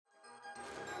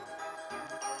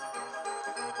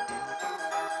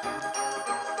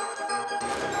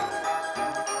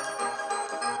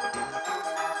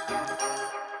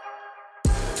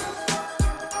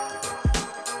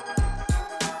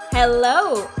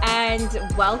Hello and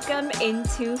welcome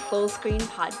into Full Screen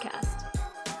Podcast.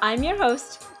 I'm your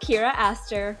host, Kira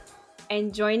Astor,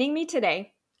 and joining me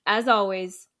today, as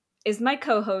always, is my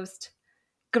co-host,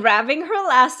 grabbing her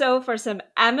lasso for some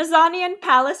Amazonian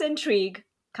palace intrigue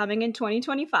coming in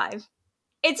 2025.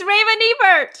 It's Raven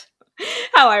Ebert!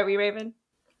 How are we, Raven?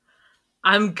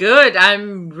 I'm good.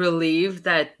 I'm relieved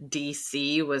that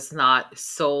DC was not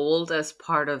sold as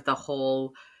part of the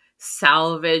whole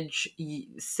salvage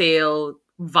sale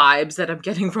vibes that I'm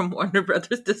getting from Warner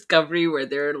Brothers Discovery, where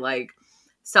they're like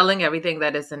selling everything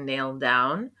that isn't nailed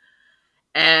down.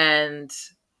 And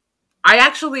I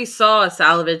actually saw a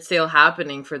salvage sale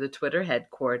happening for the Twitter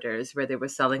headquarters where they were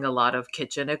selling a lot of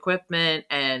kitchen equipment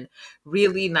and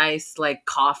really nice like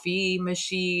coffee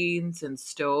machines and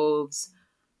stoves.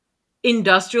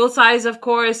 Industrial size, of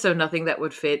course, so nothing that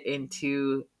would fit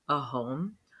into a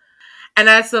home. And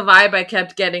that's the vibe I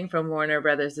kept getting from Warner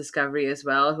Brothers Discovery as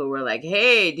well, who were like,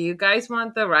 hey, do you guys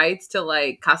want the rights to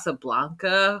like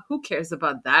Casablanca? Who cares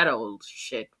about that old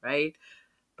shit, right?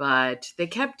 But they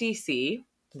kept DC.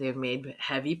 They've made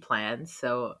heavy plans,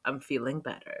 so I'm feeling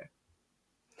better.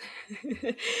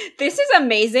 This is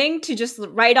amazing to just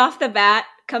right off the bat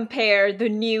compare the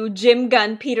new Jim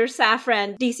Gunn, Peter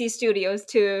Safran DC Studios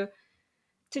to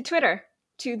Twitter,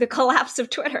 to the collapse of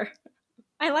Twitter.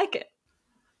 I like it.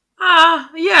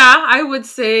 Yeah, I would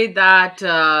say that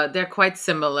they're quite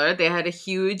similar. They had a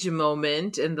huge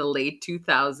moment in the late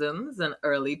 2000s and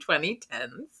early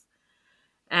 2010s.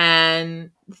 And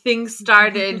things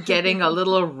started getting a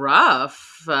little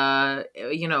rough, from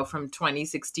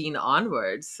 2016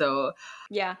 onwards. So,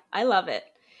 yeah, I love it.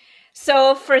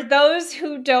 So for those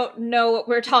who don't know what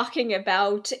we're talking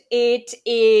about, it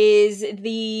is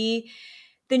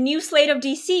the new slate of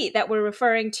DC that we're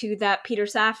referring to, that Peter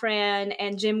Safran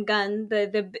and Jim Gunn,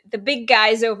 the big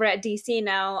guys over at DC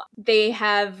now, they're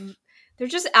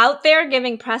just out there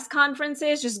giving press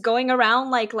conferences, just going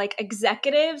around like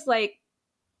executives, like,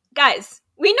 guys,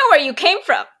 we know where you came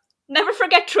from. Never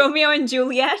forget Romeo and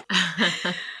Juliet.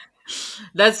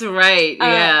 That's right.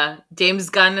 Yeah. James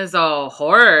Gunn is a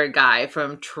horror guy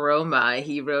from Trauma.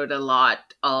 He wrote a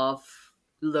lot of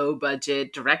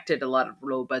directed a lot of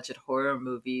low budget horror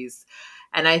movies.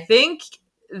 And I think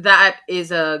that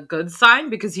is a good sign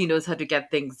because he knows how to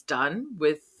get things done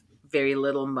with very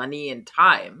little money and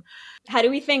time. How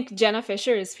do we think Jenna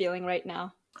Fischer is feeling right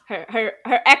now? Her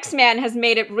X-Man has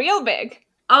made it real big.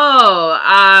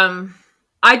 I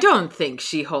don't think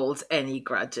she holds any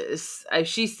grudges.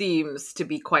 She seems to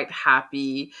be quite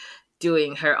happy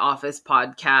doing her Office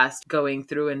podcast, going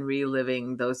through and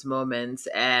reliving those moments.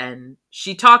 And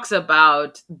she talks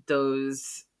about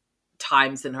those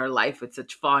times in her life with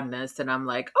such fondness. And I'm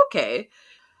like, okay,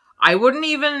 I wouldn't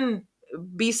even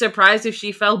be surprised if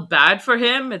she felt bad for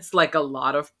him. It's like a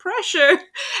lot of pressure.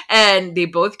 And they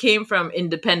both came from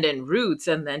independent roots.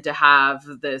 And then to have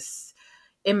this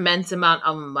immense amount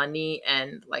of money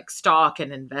and like stock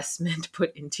and investment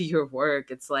put into your work,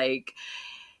 it's like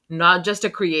not just a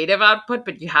creative output,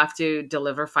 but you have to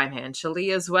deliver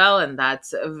financially as well. And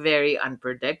that's very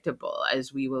unpredictable,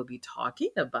 as we will be talking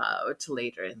about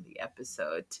later in the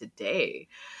episode today.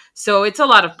 So it's a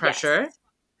lot of pressure. Yes.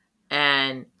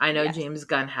 And I know James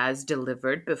Gunn has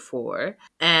delivered before.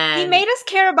 And he made us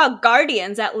care about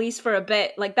Guardians, at least for a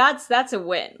bit. Like, that's a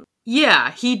win.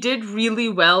 Yeah, he did really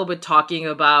well with talking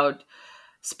about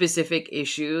specific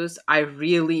issues. I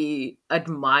really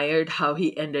admired how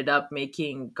he ended up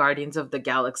making Guardians of the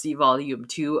Galaxy Volume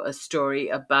 2 a story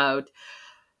about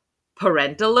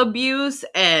parental abuse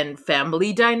and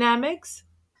family dynamics.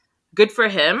 Good for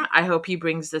him. I hope he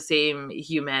brings the same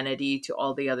humanity to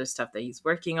all the other stuff that he's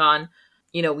working on.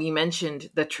 You know, we mentioned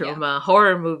the Trauma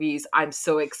horror movies. I'm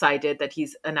so excited that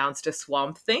he's announced a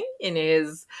Swamp Thing in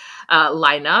his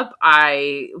lineup.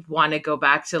 I want to go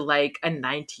back to like a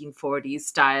 1940s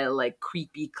style, like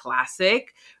creepy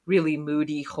classic, really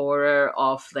moody horror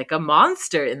of like a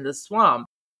monster in the swamp.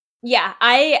 Yeah,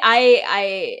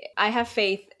 I have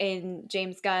faith in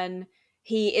James Gunn.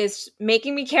 He is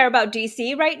making me care about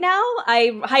DC right now.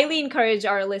 I highly encourage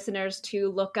our listeners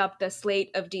to look up the slate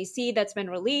of DC that's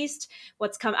been released.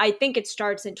 I think it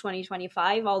starts in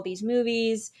 2025, all these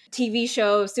movies, TV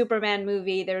show, Superman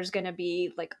movie. There's going to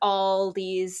be like all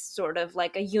these sort of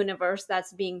like a universe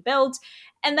that's being built.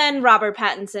 And then Robert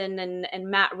Pattinson and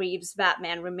Matt Reeves'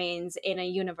 Batman remains in a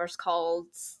universe called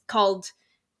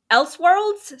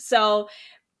Elseworlds. So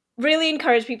really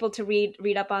encourage people to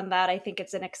read up on that. I think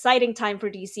it's an exciting time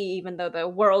for DC, even though the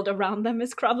world around them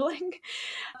is crumbling.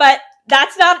 But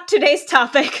that's not today's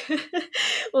topic.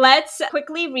 Let's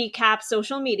quickly recap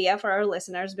social media for our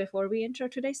listeners before we intro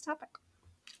today's topic.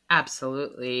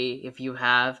 Absolutely. If you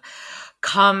have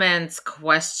comments,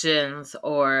 questions,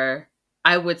 or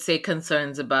I would say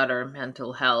concerns about our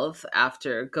mental health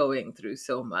after going through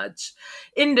so much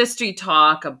industry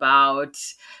talk about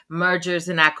mergers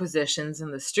and acquisitions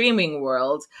in the streaming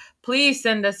world, please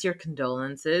send us your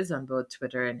condolences on both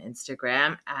Twitter and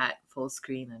Instagram at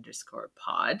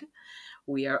fullscreen_pod.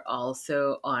 We are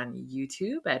also on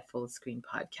YouTube at Full Screen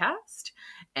Podcast,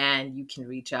 and you can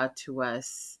reach out to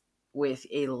us with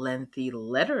a lengthy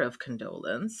letter of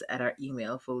condolence at our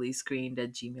email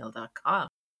fullyscreened@gmail.com.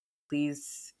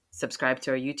 Please subscribe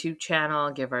to our YouTube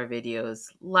channel, give our videos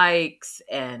likes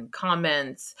and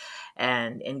comments,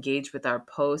 and engage with our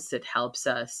posts. It helps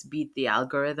us beat the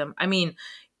algorithm. I mean,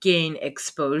 gain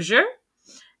exposure.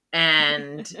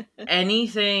 And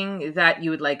anything that you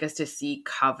would like us to see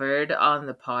covered on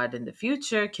the pod in the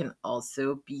future can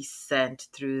also be sent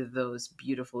through those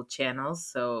beautiful channels.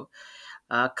 So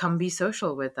come be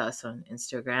social with us on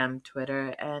Instagram, Twitter,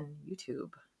 and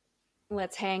YouTube.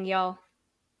 Let's hang, y'all.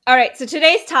 All right, so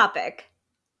today's topic,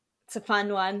 it's a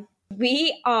fun one.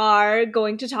 We are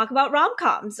going to talk about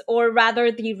rom-coms, or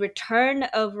rather the return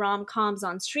of rom-coms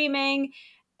on streaming,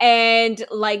 and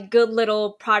like good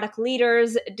little product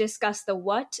leaders, discuss the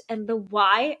what and the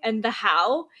why and the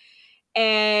how,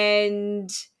 and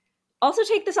also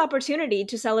take this opportunity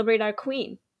to celebrate our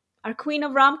queen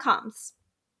of rom-coms,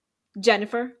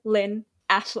 Jennifer Lynn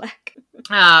Affleck.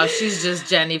 Oh, she's just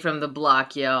Jenny from the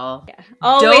block, y'all. Yeah,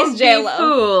 always Don't J-Lo. be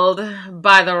fooled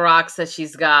by the rocks that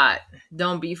she's got.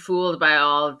 Don't be fooled by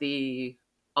all the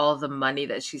money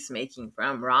that she's making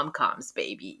from rom-coms,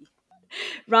 baby.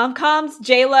 Rom-coms,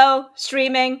 J-Lo,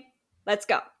 streaming. Let's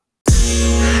go.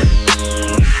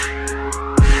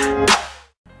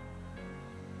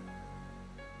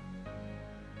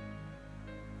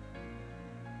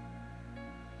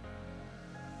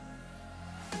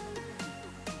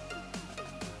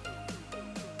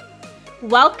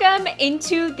 Welcome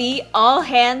into the all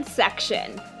hands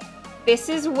section. This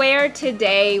is where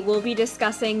today we'll be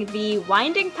discussing the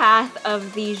winding path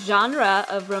of the genre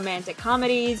of romantic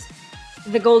comedies,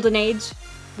 the golden age,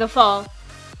 the fall,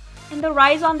 and the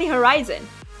rise on the horizon.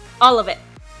 All of it.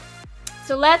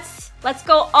 So let's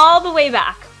go all the way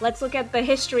back. Let's look at the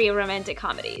history of romantic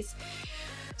comedies.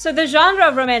 So the genre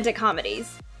of romantic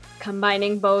comedies,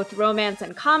 combining both romance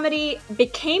and comedy,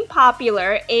 became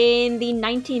popular in the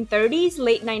 1930s,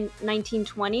 late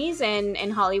 1920s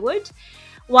in Hollywood.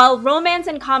 While romance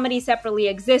and comedy separately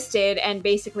existed, and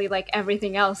basically like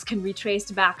everything else can be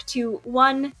traced back to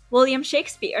one William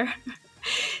Shakespeare.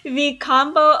 The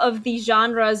combo of these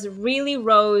genres really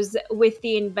rose with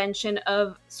the invention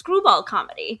of screwball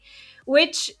comedy,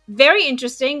 which, very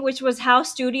interesting, which was how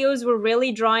studios were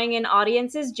really drawing in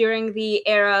audiences during the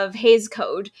era of Hays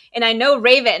Code. And I know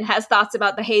Raven has thoughts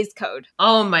about the Hays Code.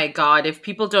 Oh my god, if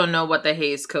people don't know what the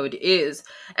Hays Code is,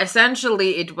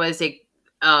 essentially it was a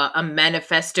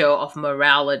manifesto of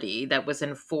morality that was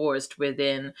enforced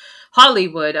within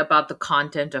Hollywood about the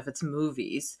content of its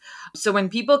movies. So when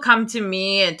people come to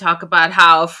me and talk about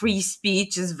how free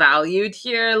speech is valued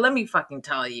here, let me fucking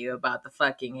tell you about the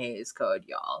fucking Hays Code,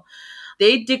 y'all.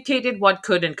 They dictated what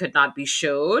could and could not be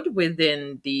showed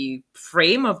within the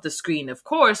frame of the screen, of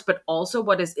course, but also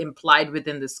what is implied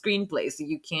within the screenplay. So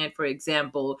you can't, for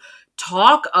example,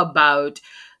 talk about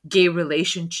gay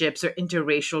relationships or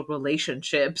interracial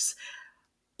relationships,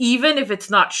 even if it's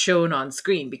not shown on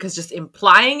screen, because just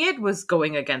implying it was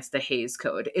going against the Hays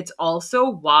Code. It's also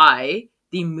why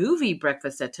the movie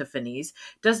Breakfast at Tiffany's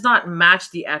does not match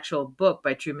the actual book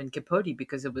by Truman Capote,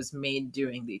 because it was made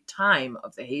during the time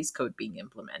of the Hays Code being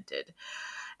implemented.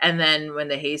 And then when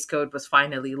the Hays Code was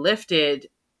finally lifted,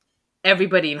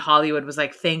 everybody in Hollywood was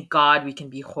like, thank God we can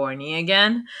be horny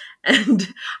again. And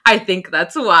I think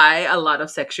that's why a lot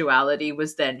of sexuality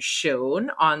was then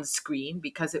shown on screen,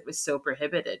 because it was so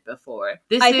prohibited before.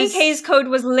 I think Hays Code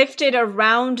was lifted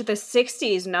around the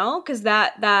 60s, no? Because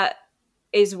that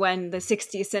is when the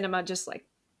 60s cinema just like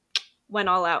went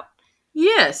all out.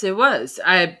 Yes, it was.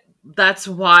 That's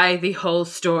why the whole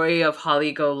story of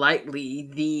Holly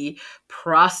Golightly, the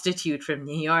prostitute from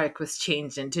New York, was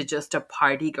changed into just a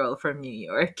party girl from New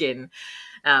York in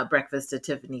Breakfast at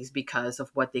Tiffany's, because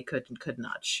of what they could and could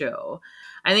not show.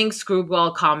 I think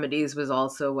screwball comedies was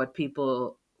also what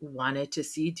people wanted to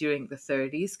see during the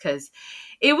 30s, because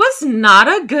it was not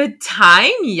a good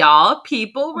time, y'all.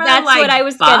 People were That's like, what I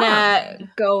was gonna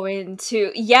go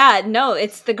into. Yeah, no,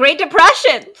 it's the Great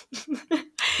Depression.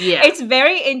 Yeah. It's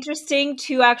very interesting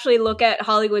to actually look at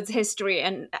Hollywood's history,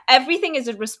 and everything is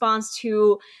a response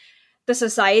to the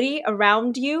society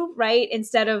around you, right?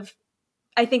 Instead of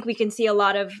I think we can see a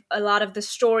lot of the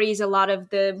stories, a lot of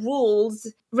the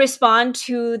rules respond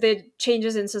to the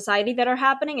changes in society that are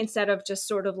happening instead of just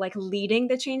sort of like leading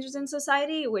the changes in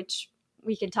society, which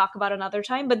we can talk about another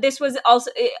time. But this was also,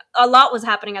 a lot was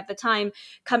happening at the time,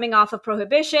 coming off of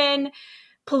prohibition,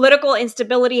 political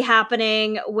instability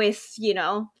happening with, you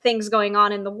know, things going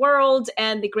on in the world,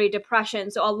 and the Great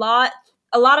Depression. So a lot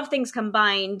of things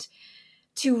combined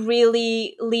to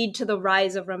really lead to the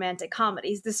rise of romantic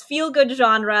comedies. This feel-good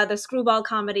genre, the screwball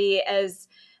comedy, as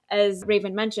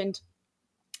Raven mentioned,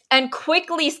 and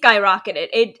quickly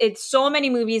skyrocketed. So many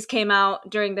movies came out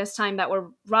during this time that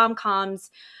were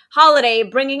rom-coms. Holiday,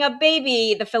 Bringing Up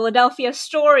Baby, The Philadelphia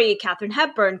Story, Katharine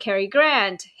Hepburn, Cary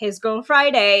Grant, His Girl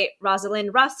Friday,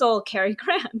 Rosalind Russell, Cary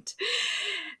Grant,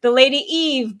 The Lady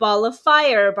Eve, Ball of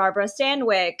Fire, Barbara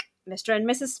Stanwyck, Mr. and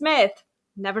Mrs. Smith.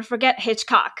 Never forget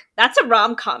Hitchcock. That's a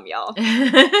rom-com, y'all.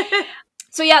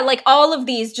 So yeah, like all of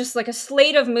these, just like a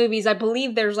slate of movies. I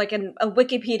believe there's like a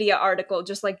Wikipedia article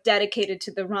just like dedicated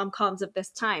to the rom-coms of this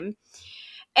time.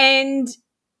 And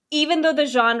even though the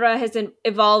genre has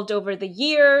evolved over the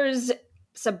years,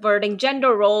 subverting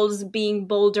gender roles, being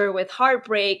bolder with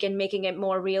heartbreak, and making it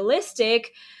more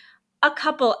realistic, a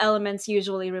couple elements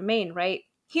usually remain, right?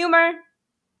 Humor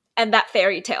and that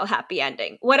fairy tale happy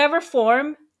ending. Whatever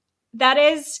form that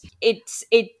is,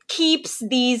 it keeps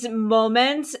these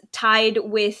moments tied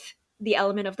with the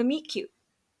element of the meet cute.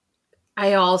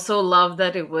 I also love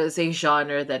that it was a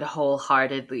genre that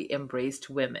wholeheartedly embraced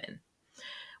women.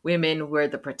 Women were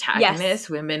the protagonists,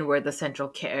 women were the central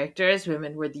characters,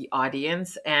 women were the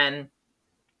audience, and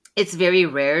it's very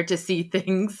rare to see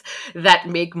things that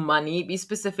make money be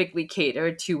specifically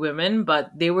catered to women,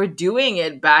 but they were doing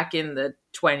it back in the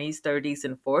 20s, 30s,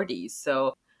 and 40s.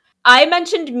 So I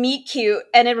mentioned meet cute,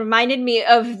 and it reminded me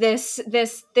of this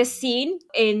scene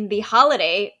in The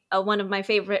Holiday, one of my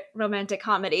favorite romantic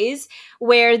comedies,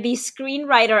 where the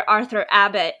screenwriter Arthur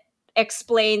Abbott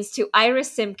explains to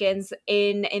Iris Simpkins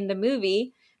in the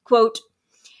movie, quote,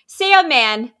 "Say a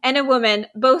man and a woman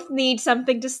both need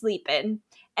something to sleep in,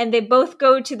 and they both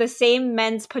go to the same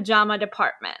men's pajama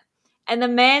department. And the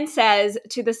man says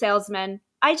to the salesman,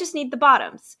 'I just need the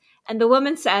bottoms.' And the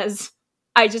woman says,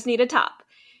 'I just need a top.'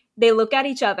 They look at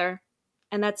each other,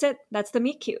 and that's it. That's the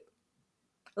meet cute."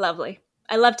 Lovely.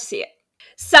 I love to see it.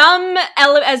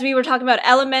 As we were talking about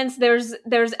elements, there's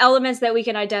elements that we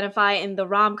can identify in the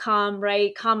rom-com,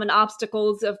 right? Common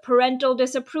obstacles of parental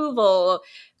disapproval,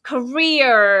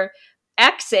 career,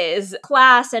 exes,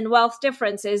 class and wealth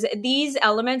differences. These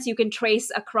elements you can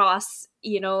trace across,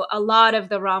 you know, a lot of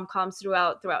the rom-coms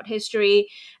throughout history.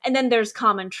 And then there's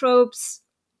common tropes,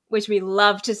 which we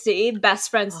love to see. Best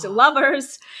friends to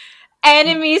lovers,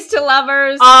 enemies to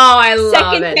lovers. Oh, I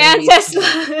love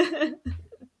it.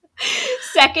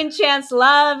 Second chance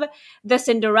love, the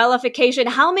Cinderellafication.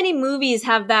 How many movies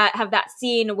have that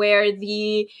scene where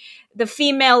the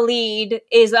female lead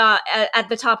is at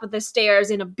the top of the stairs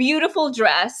in a beautiful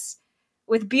dress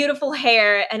with beautiful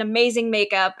hair and amazing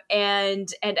makeup,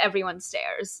 and everyone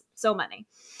stares? So many.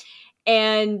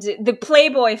 And the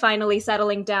playboy finally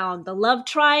settling down, the love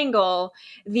triangle,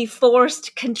 the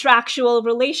forced contractual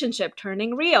relationship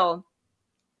turning real,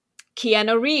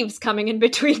 Keanu Reeves coming in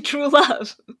between true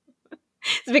love.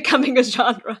 It's becoming a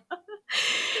genre.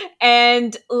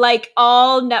 And like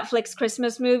all Netflix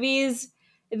Christmas movies,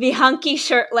 the hunky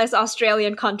shirtless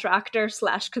Australian contractor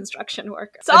 / construction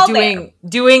worker. It's all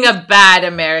doing a bad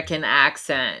American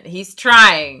accent. He's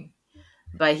trying,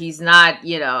 but he's not,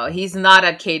 you know, he's not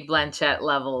at Cate Blanchett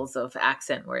levels of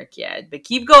accent work yet. But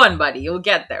keep going, buddy. You'll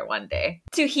get there one day.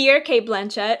 To hear Cate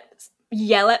Blanchett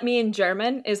yell at me in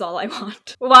German is all I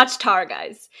want. Watch Tar,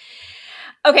 guys.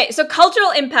 Okay, so cultural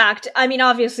impact. I mean,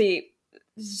 obviously,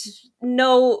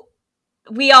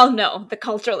 we all know the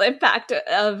cultural impact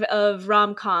of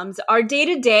rom-coms. Our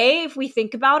day-to-day, if we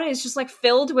think about it, is just like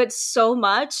filled with so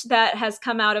much that has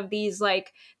come out of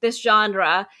this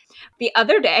genre. The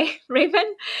other day,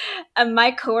 Raven,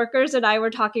 my coworkers and I were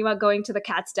talking about going to the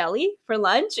Cat's Deli for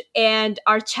lunch, and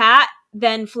our chat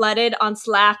then flooded on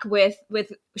Slack with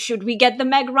should we get the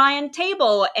Meg Ryan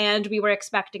table? And we were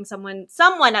expecting someone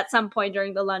at some point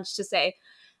during the lunch to say,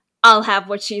 "I'll have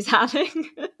what she's having."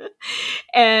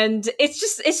 And it's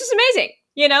just amazing,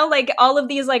 you know, like all of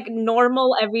these like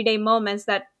normal everyday moments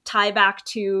that tie back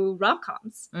to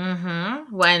rom-coms.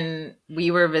 Mm-hmm. When we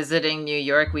were visiting New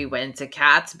York, we went to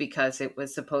Katz because it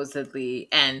was supposedly,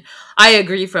 and I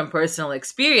agree from personal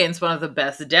experience, one of the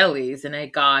best delis. And I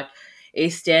got a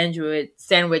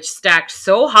sandwich stacked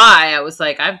so high, I was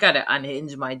like, I've got to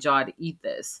unhinge my jaw to eat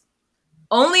this.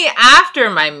 Only after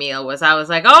my meal I was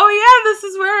like, oh yeah, this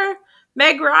is where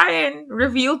Meg Ryan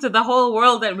revealed to the whole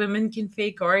world that women can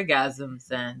fake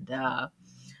orgasms. And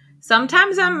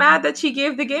sometimes I'm mad that she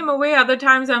gave the game away. Other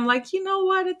times I'm like, you know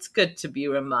what? It's good to be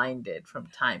reminded from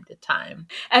time to time.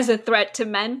 As a threat to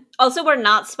men. Also, we're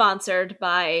not sponsored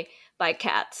by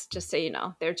Cats, just so you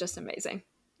know. They're just amazing.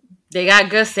 They got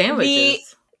good The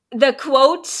sandwiches. the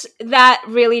quotes that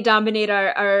really dominate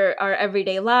our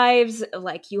everyday lives,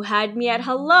 like "you had me at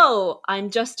hello, I'm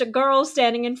just a girl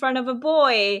standing in front of a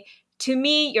boy, to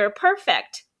me you're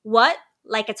perfect, what,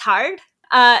 like it's hard?"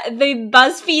 The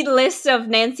BuzzFeed list of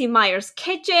Nancy Meyer's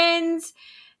kitchens,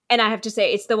 and I have to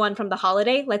say it's the one from The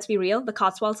Holiday, let's be real, the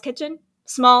Cotswolds kitchen.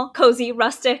 Small, cozy,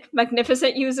 rustic,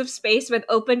 magnificent use of space with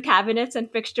open cabinets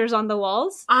and fixtures on the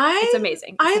walls. It's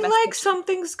amazing. It's the best I like kitchen.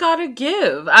 Something's Gotta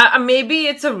Give. Maybe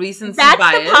it's a recency That's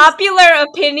bias. the popular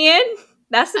opinion.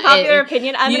 That's the popular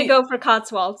opinion. I'm going to go for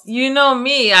Cotswolds. You know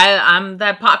me. I'm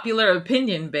that popular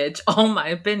opinion bitch. All my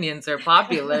opinions are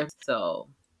popular. So,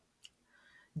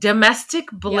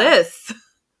 Domestic Bliss.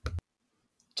 Yes.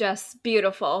 Just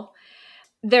beautiful.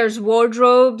 There's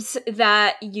wardrobes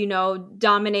that,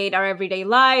 dominate our everyday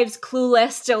lives.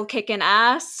 Clueless, still kicking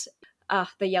ass.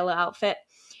 The yellow outfit.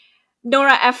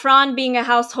 Nora Ephron being a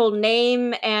household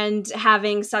name and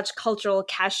having such cultural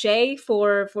cachet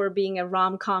for being a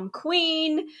rom-com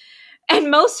queen. And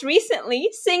most recently,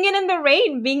 Singing in the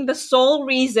Rain being the sole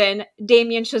reason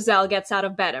Damien Chazelle gets out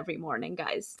of bed every morning,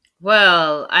 guys.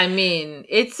 Well, I mean,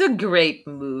 it's a great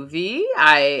movie.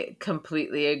 I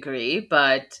completely agree,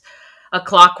 but A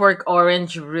Clockwork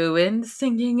Orange ruined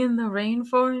Singing in the Rain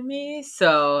for me.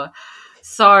 So,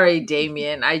 sorry,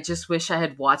 Damien. I just wish I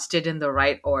had watched it in the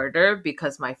right order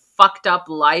because my fucked up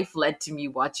life led to me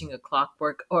watching A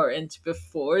Clockwork Orange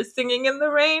before Singing in the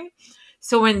Rain.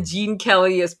 So when Gene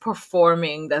Kelly is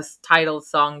performing this title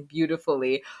song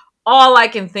beautifully, all I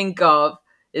can think of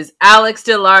is Alex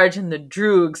DeLarge and the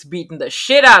Droogs beating the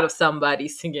shit out of somebody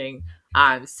singing,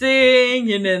 I'm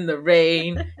singing in the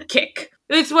rain, kick.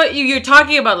 It's what you're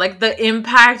talking about, like the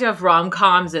impact of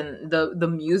rom-coms and the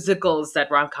musicals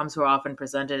that rom-coms were often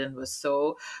presented in was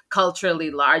so culturally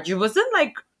large. It wasn't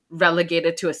like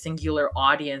relegated to a singular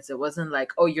audience. It wasn't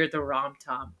like, oh, you're the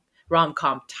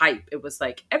rom-com type. It was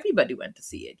like everybody went to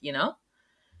see it, you know?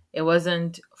 It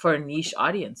wasn't for niche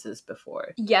audiences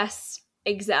before. Yes,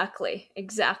 exactly.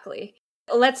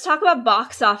 Let's talk about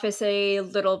box office a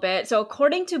little bit. So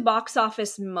according to Box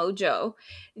Office Mojo,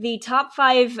 the top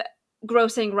 5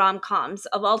 grossing rom-coms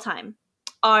of all time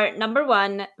are number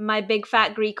 1, My Big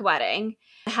Fat Greek Wedding,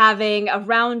 having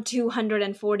around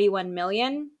 241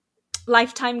 million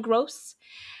lifetime gross.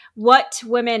 What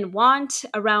Women Want,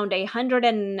 around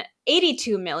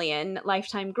 182 million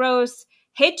lifetime gross.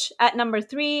 Hitch at number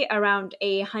 3, around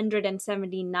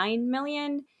 179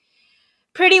 million.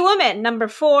 Pretty Woman, number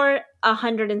 4,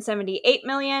 178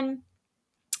 million.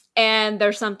 And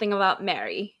There's Something About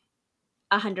Mary,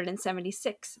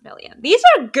 176 million. These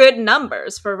are good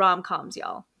numbers for rom-coms,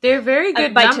 y'all. They're very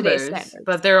good by numbers, today's standards.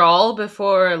 But they're all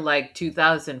before like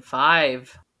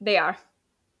 2005. They are.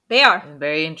 And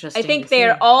very interesting. I think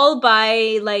they're all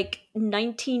by like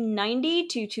 1990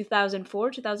 to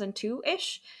 2004,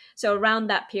 2002-ish. So around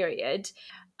that period.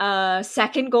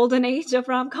 Second golden age of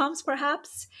rom-coms,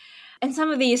 perhaps. And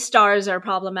some of these stars are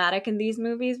problematic in these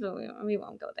movies, but we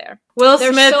won't go there. Will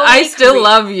Smith, I still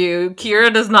love you.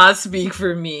 Kira does not speak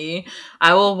for me.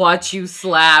 I will watch you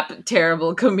slap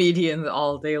terrible comedians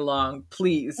all day long.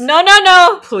 Please.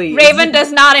 No. Please. Raven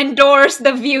does not endorse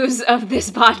the views of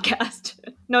this podcast.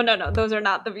 No. Those are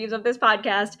not the views of this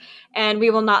podcast. And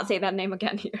we will not say that name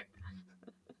again here.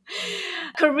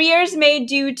 Careers made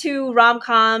due to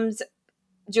rom-coms.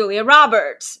 Julia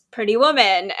Roberts, Pretty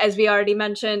Woman, as we already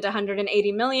mentioned,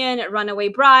 180 million. Runaway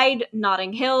Bride,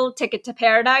 Notting Hill, Ticket to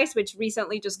Paradise, which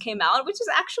recently just came out, which is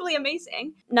actually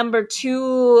amazing. Number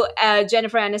 2,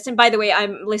 Jennifer Aniston. By the way,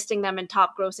 I'm listing them in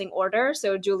top grossing order.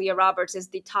 So Julia Roberts is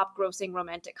the top grossing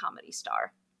romantic comedy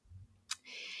star.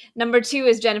 Number 2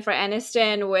 is Jennifer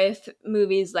Aniston with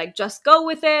movies like Just Go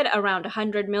With It, around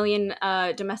 100 million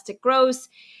domestic gross.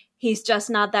 He's Just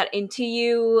Not That Into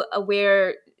You,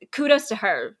 where kudos to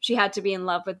her. She had to be in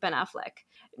love with Ben Affleck.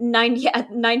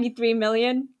 93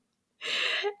 million.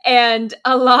 And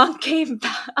Along Came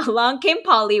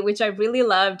Polly, which I really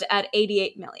loved, at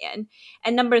 88 million.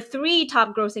 And number 3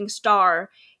 top grossing star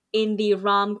in the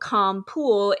rom-com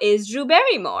pool is Drew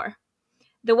Barrymore.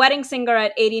 The Wedding Singer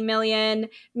at 80 million,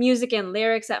 Music and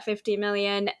Lyrics at 50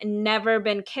 million, Never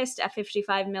Been Kissed at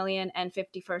 55 million, and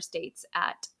 50 First Dates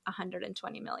at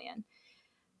 120 million.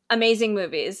 Amazing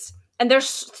movies. And there's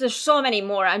so many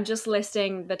more. I'm just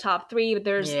listing the top 3.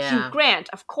 There's Hugh Grant,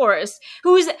 of course,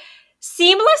 who's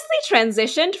seamlessly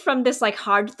transitioned from this like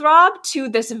heartthrob to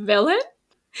this villain.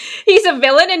 He's a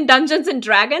villain in Dungeons and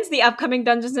Dragons, the upcoming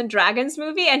Dungeons and Dragons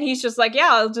movie, and he's just like, yeah,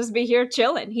 I'll just be here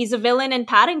chilling. He's a villain in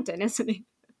Paddington, isn't he?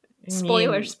 I mean,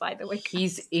 Spoilers, by the way,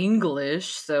 he's guys. English,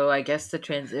 so I guess the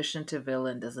transition to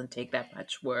villain doesn't take that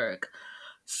much work.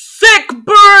 Sick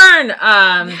burn!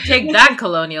 Take that,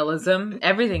 colonialism.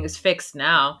 Everything is fixed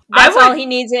now. That's all he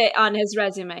needs it on his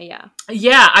resume, yeah.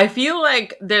 Yeah, I feel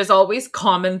like there's always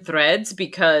common threads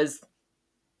because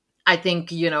I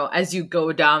think, as you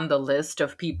go down the list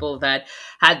of people that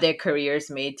had their careers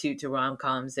made to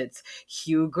rom-coms, it's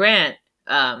Hugh Grant,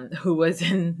 who was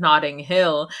in Notting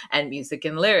Hill and music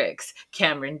and lyrics.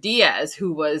 Cameron Diaz,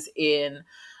 who was in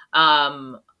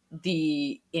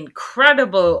the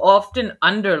incredible, often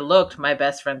underlooked My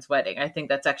Best Friend's Wedding. I think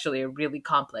that's actually a really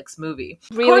complex movie.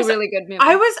 Really, really good movie.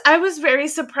 I was very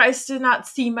surprised to not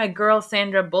see my girl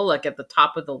Sandra Bullock at the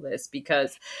top of the list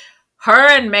because her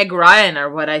and Meg Ryan are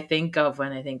what I think of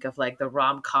when I think of like the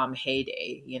rom-com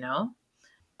heyday,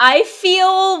 I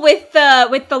feel with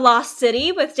the Lost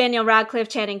City with Daniel Radcliffe,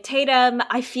 Channing Tatum,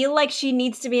 I feel like she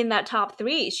needs to be in that top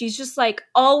 3. She's just like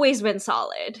always been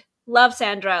solid. Love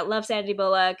Sandra, love Sandy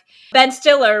Bullock, Ben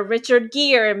Stiller, Richard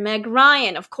Gere, Meg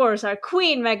Ryan, of course, our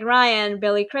queen Meg Ryan,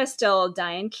 Billy Crystal,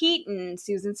 Diane Keaton,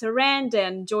 Susan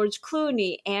Sarandon, George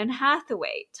Clooney, Anne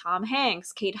Hathaway, Tom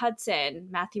Hanks, Kate Hudson,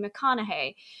 Matthew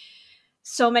McConaughey.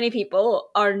 So many people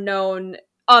are known.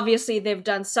 Obviously, they've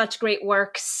done such great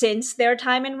work since their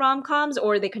time in rom-coms,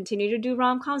 or they continue to do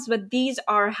rom-coms, but these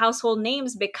are household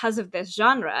names because of this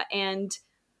genre, and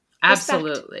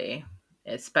absolutely. Respect.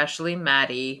 Especially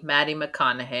Maddie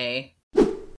McConaughey.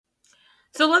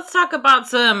 So let's talk about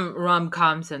some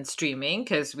rom-coms and streaming,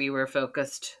 because we were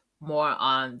focused more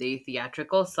on the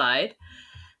theatrical side.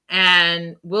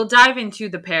 And we'll dive into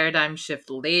the paradigm shift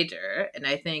later. And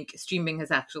I think streaming has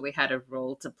actually had a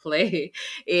role to play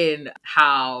in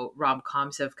how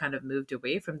rom-coms have kind of moved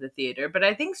away from the theater. But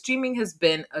I think streaming has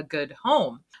been a good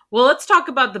home. Well, let's talk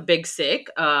about The Big Sick.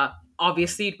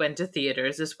 Obviously, it went to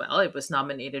theaters as well. It was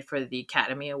nominated for the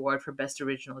Academy Award for Best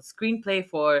Original Screenplay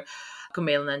for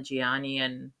Kumail Nanjiani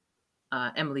and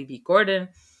Emily V. Gordon.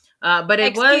 But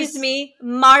it Excuse me,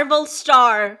 Marvel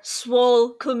star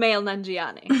swole Kumail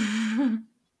Nanjiani.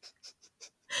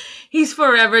 He's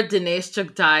forever Dinesh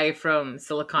Chugtai from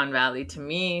Silicon Valley to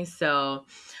me. So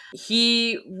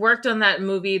he worked on that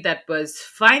movie that was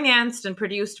financed and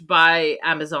produced by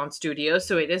Amazon Studios.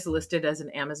 So it is listed as an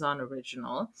Amazon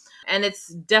original. And it's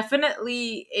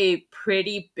definitely a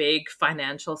pretty big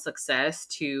financial success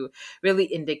to really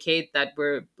indicate that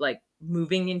we're like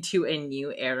moving into a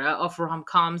new era of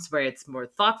rom-coms where it's more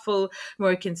thoughtful,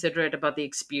 more considerate about the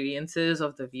experiences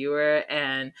of the viewer.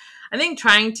 And I think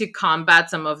trying to combat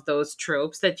some of those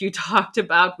tropes that you talked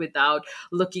about without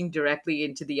looking directly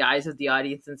into the eyes of the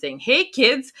audience and saying, hey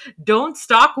kids, don't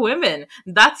stalk women.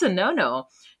 That's a no-no.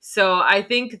 So I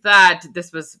think that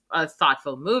this was a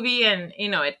thoughtful movie and,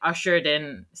 it ushered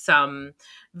in some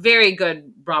very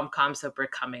good rom-coms that we're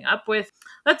coming up with.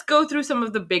 Let's go through some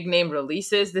of the big name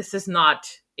releases. This is not,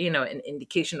 an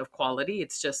indication of quality.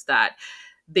 It's just that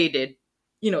they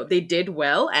did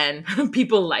well and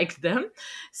people liked them.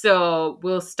 So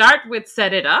we'll start with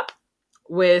Set It Up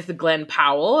with Glenn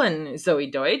Powell and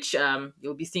Zoe Deutsch.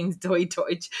 You'll be seeing Zoe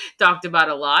Deutsch talked about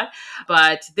a lot.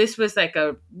 But this was like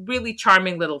a really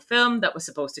charming little film that was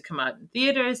supposed to come out in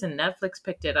theaters and Netflix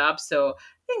picked it up. So I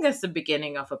think that's the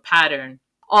beginning of a pattern.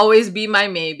 Always Be My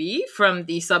Maybe from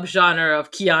the subgenre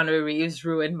of Keanu Reeves'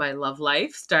 Ruined My Love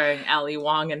Life, starring Ali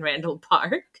Wong and Randall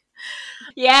Park.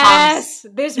 Yes,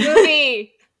 this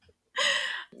movie.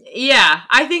 Yeah,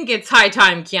 I think it's high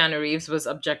time Keanu Reeves was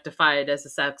objectified as a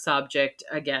sex object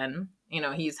again.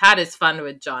 He's had his fun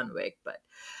with John Wick, but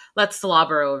let's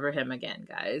slobber over him again,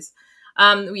 guys.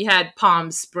 We had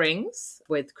Palm Springs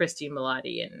with Christine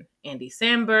Milioti and Andy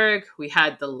Samberg. We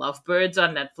had The Lovebirds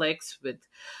on Netflix with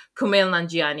Kumail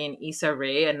Nanjiani and Issa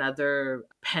Rae, another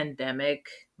pandemic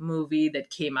movie that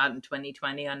came out in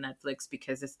 2020 on Netflix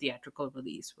because its theatrical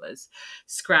release was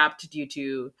scrapped due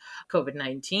to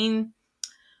COVID-19.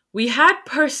 We had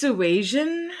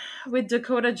Persuasion with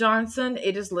Dakota Johnson.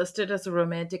 It is listed as a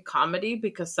romantic comedy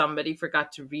because somebody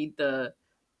forgot to read the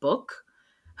book.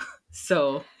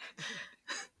 So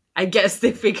I guess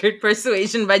they figured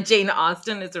Persuasion by Jane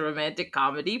Austen is a romantic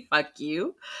comedy. Fuck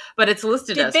you. But it's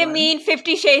listed as Did they one. mean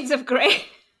 50 Shades of Grey?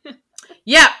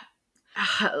 Yeah.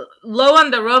 Low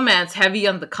on the romance, heavy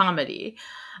on the comedy.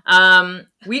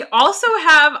 We also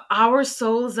have Our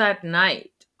Souls at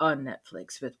Night on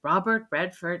Netflix with Robert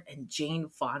Redford and Jane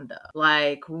Fonda.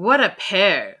 Like, what a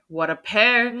pair. What a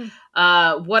pair.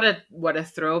 What a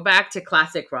throwback to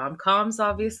classic rom-coms,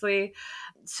 obviously.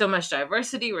 So much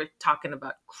diversity. We're talking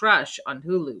about Crush on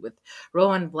Hulu with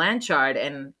Rowan Blanchard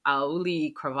and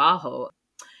Auli Carvalho.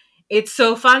 It's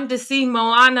so fun to see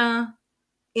Moana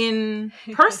in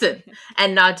person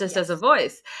and not just as a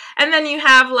voice. And then you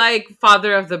have like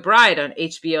Father of the Bride on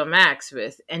HBO Max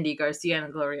with Andy Garcia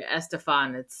and Gloria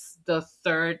Estefan. It's the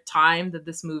third time that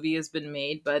this movie has been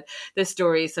made, but the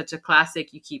story is such a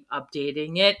classic. You keep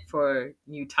updating it for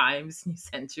new times, new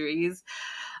centuries.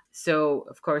 So,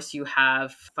 of course, you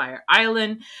have Fire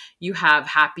Island. You have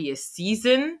Happiest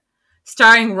Season,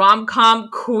 starring rom-com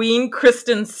queen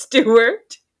Kristen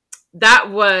Stewart.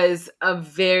 That was a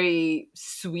very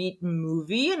sweet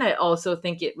movie, and I also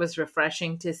think it was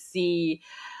refreshing to see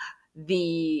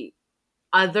the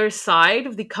other side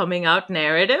of the coming out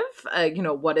narrative.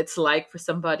 What it's like for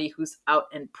somebody who's out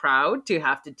and proud to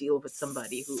have to deal with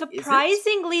somebody who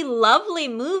surprisingly isn't. Lovely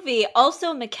movie.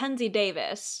 Also, Mackenzie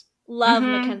Davis. Love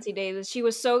Mackenzie Davis. She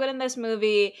was so good in this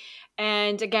movie.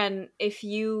 And again, if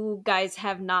you guys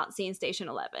have not seen Station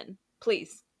 11,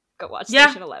 please go watch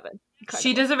Station 11. Incredible.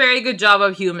 She does a very good job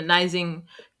of humanizing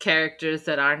characters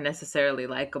that aren't necessarily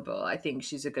likable. I think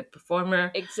she's a good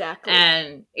performer. Exactly.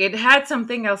 And it had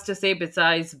something else to say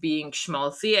besides being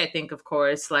schmaltzy. I think, of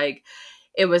course, like,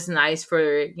 it was nice for,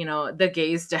 the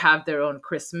gays to have their own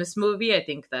Christmas movie. I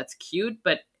think that's cute,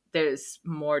 but there's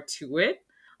more to it.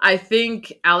 I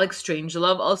think Alex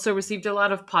Strangelove also received a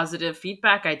lot of positive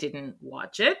feedback. I didn't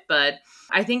watch it, but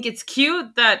I think it's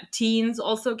cute that teens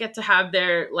also get to have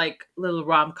their like little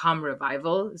rom-com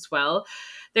revival as well.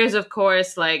 There's, of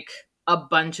course, like a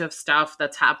bunch of stuff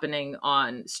that's happening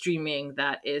on streaming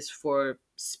that is for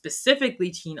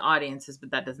specifically teen audiences, but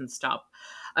that doesn't stop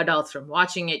adults from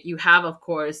watching it. You have, of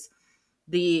course,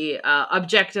 the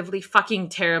objectively fucking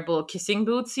terrible Kissing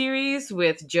Booth series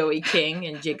with Joey King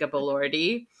and Jacob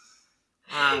Elordi.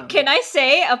 Can I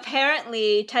say,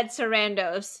 apparently, Ted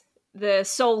Sarandos, the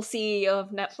sole CEO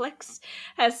of Netflix,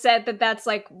 has said that that's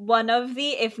like one of the,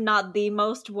 if not the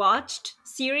most watched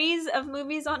series of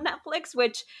movies on Netflix,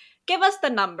 which... Give us the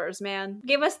numbers, man.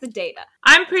 Give us the data.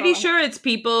 I'm pretty sure it's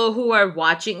people who are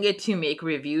watching it to make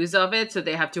reviews of it, so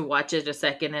they have to watch it a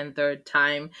second and third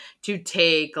time to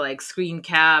take like screen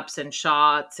caps and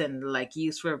shots and like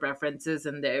use for references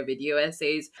in their video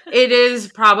essays. It is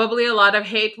probably a lot of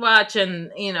hate watch,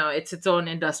 and it's its own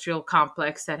industrial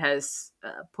complex that has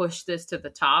pushed this to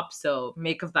the top, so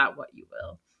make of that what you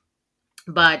will.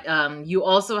 But you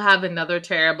also have another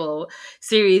terrible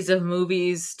series of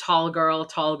movies, Tall Girl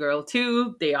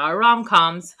 2. They are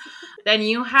rom-coms. Then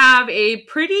you have a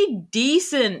pretty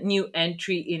decent new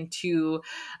entry into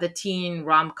the teen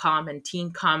rom-com and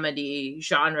teen comedy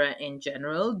genre in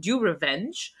general, Do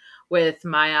Revenge, with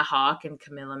Maya Hawke and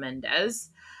Camila Mendez.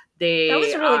 That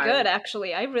was really good,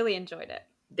 actually. I really enjoyed it.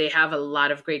 They have a lot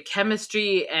of great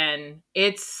chemistry, and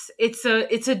it's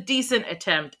a decent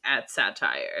attempt at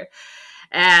satire.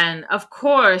 And of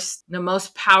course, the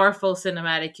most powerful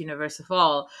cinematic universe of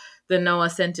all, the Noah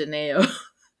Centineo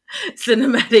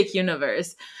cinematic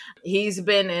universe. He's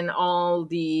been in all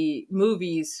the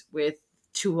movies with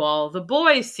To All the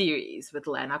Boys series with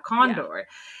Lana Condor.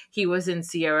 Yeah. He was in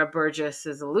Sierra Burgess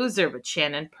as a Loser with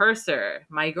Shannon Purser.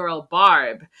 My Girl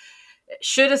Barb.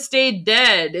 Should have stayed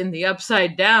dead in the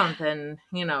Upside Down than,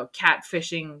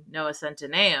 catfishing Noah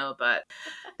Centineo. But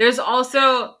there's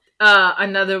also...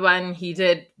 another one he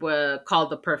did called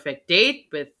The Perfect Date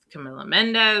with Camila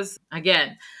Mendez.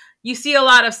 Again, you see a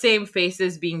lot of same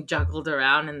faces being juggled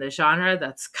around in the genre.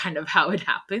 That's kind of how it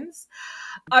happens.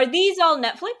 Are these all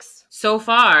Netflix? So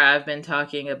far, I've been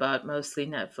talking about mostly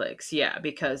Netflix. Yeah,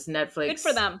 because Netflix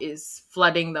is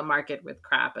flooding the market with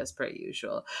crap as per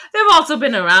usual. They've also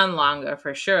been around longer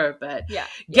for sure, but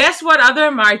guess what other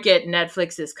market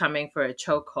Netflix is coming for a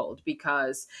chokehold?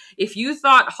 Because if you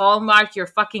thought Hallmark, you're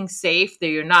fucking safe,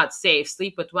 then you're not safe.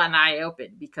 Sleep with one eye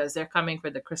open, because they're coming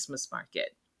for the Christmas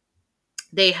market.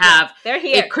 They have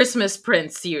a Christmas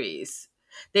Prince series.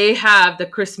 They have the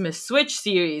Christmas Switch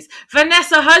series.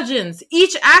 Vanessa Hudgens.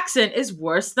 Each accent is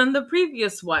worse than the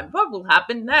previous one. What will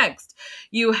happen next?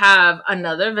 You have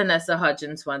another Vanessa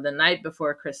Hudgens one, The Night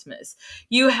Before Christmas.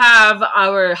 You have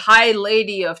our high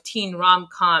lady of teen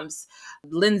rom-coms,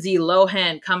 Lindsay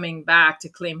Lohan, coming back to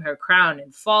claim her crown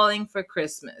in Falling for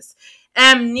Christmas.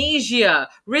 Amnesia,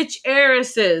 rich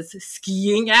heiresses,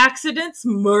 skiing accidents,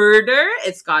 murder.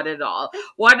 It's got it all.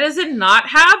 What does it not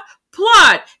have?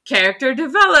 Plot, character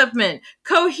development,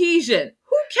 cohesion.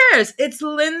 Who cares? It's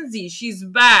Lindsay. She's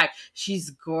back. She's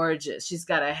gorgeous. She's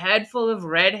got a head full of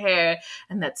red hair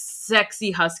and that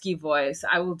sexy husky voice.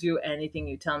 I will do anything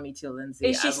you tell me to, Lindsay.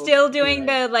 Is she I will still do doing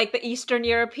it. the Eastern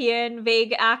European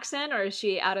vague accent, or is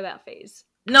she out of that phase?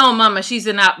 No, Mama, she's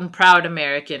an out and proud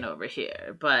American over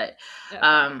here. But Okay.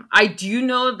 I do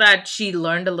know that she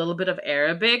learned a little bit of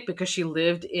Arabic because she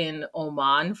lived in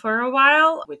Oman for a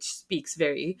while, which speaks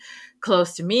very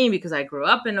close to me because I grew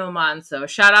up in Oman. So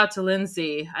shout out to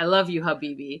Lindsay. I love you,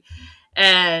 Habibi.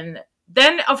 And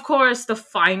then, of course, the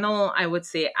final, I would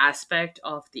say, aspect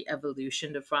of the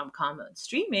evolution of rom-com and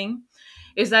streaming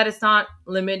is that it's not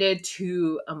limited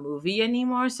to a movie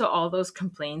anymore. So all those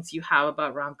complaints you have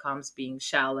about rom-coms being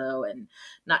shallow and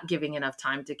not giving enough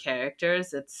time to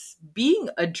characters, it's being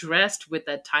addressed with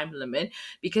that time limit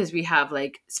because we have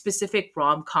like specific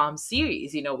rom-com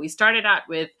series. You know, we started out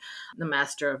with The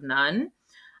Master of None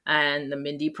and the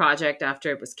Mindy Project. After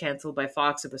it was canceled by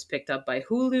Fox, it was picked up by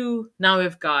Hulu. Now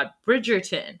we've got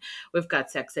Bridgerton, we've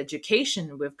got Sex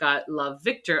Education, we've got Love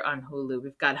Victor on Hulu,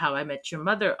 we've got How I Met Your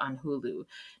Mother on Hulu,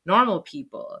 Normal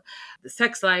People, The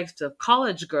Sex Lives of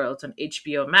College Girls on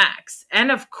HBO Max,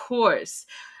 and of course,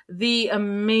 the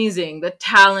amazing, the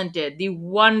talented, the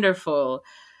wonderful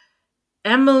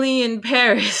Emily in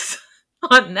Paris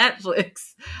on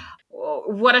Netflix.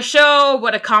 What a show,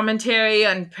 what a commentary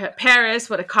on Paris,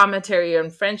 what a commentary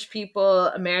on French people.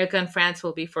 America and France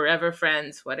will be forever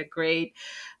friends. What a great,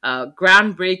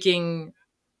 groundbreaking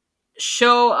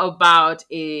show about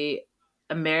a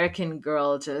American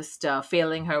girl just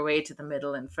failing her way to the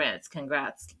middle in France.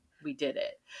 Congrats, we did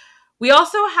it. We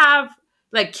also have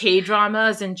like K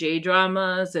dramas and J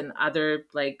dramas and other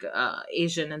like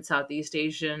Asian and Southeast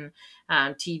Asian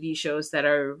TV shows that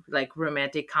are like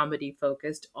romantic comedy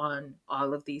focused on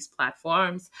all of these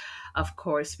platforms. Of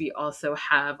course, we also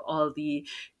have all the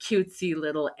cutesy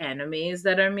little animes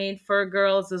that are made for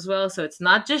girls as well. So it's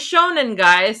not just shonen,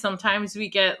 guys. Sometimes we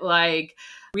get like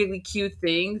really cute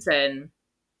things. And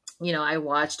you know, I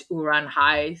watched Uran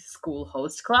High School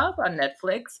Host Club on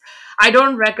Netflix. I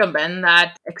don't recommend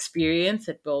that experience.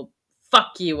 It will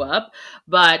fuck you up.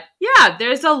 But yeah,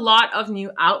 there's a lot of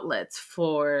new outlets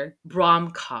for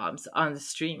rom-coms on the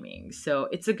streaming. So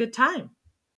it's a good time.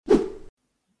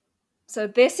 So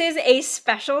this is a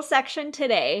special section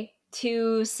today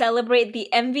to celebrate the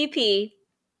MVP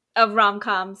of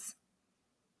rom-coms,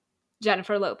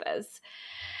 Jennifer Lopez.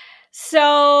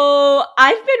 So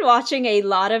I've been watching a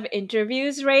lot of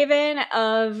interviews, Raven,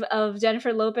 of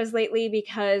Jennifer Lopez lately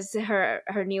because her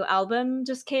new album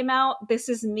just came out, This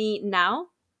Is Me Now,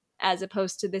 as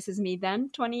opposed to This Is Me Then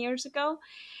 20 years ago.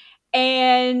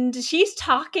 And she's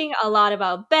talking a lot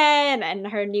about Ben and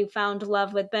her newfound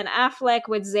love with Ben Affleck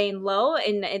with Zane Lowe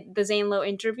in the Zane Lowe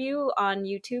interview on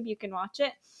YouTube. You can watch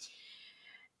it.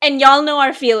 And y'all know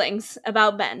our feelings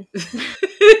about Ben.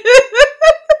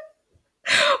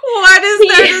 What is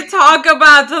there to talk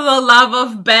about to the love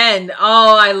of Ben?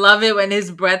 Oh, I love it when his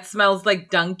breath smells like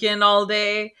Dunkin' all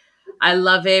day. I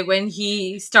love it when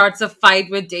he starts a fight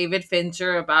with David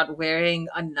Fincher about wearing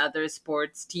another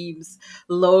sports team's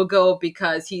logo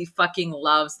because he fucking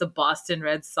loves the Boston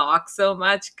Red Sox so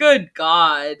much. Good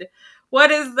God.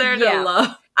 What is there to Yeah.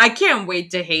 love? I can't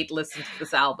wait to hate listen to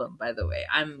this album, by the way.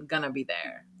 I'm gonna be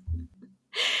there.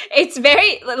 It's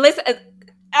very, listen,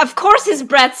 of course his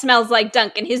breath smells like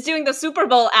Dunkin'. He's doing the Super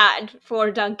Bowl ad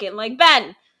for Dunkin'. Like,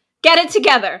 Ben, get it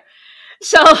together.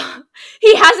 So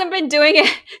he hasn't been doing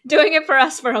it for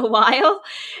us for a while.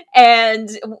 And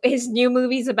his new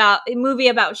movie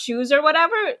about shoes or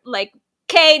whatever, like,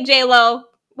 K, J-Lo,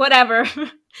 whatever.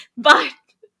 But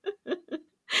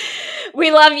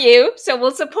we love you, so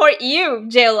we'll support you,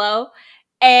 J-Lo.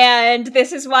 And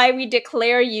this is why we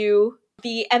declare you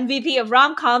the MVP of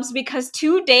rom-coms, because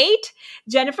to date,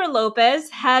 Jennifer Lopez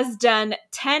has done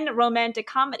 10 romantic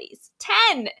comedies.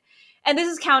 10! And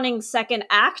this is counting Second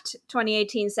Act,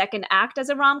 2018 Second Act as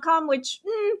a rom-com, which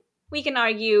we can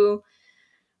argue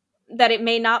that it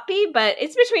may not be, but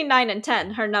it's between 9 and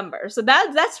 10, her number. So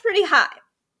that's pretty high.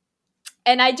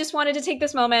 And I just wanted to take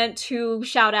this moment to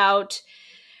shout out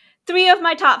 3 of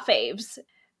my top faves.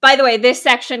 By the way, this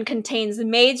section contains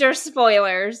major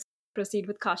spoilers. Proceed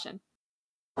with caution.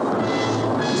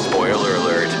 Spoiler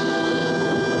alert.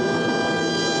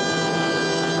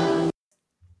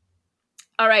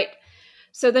 All right.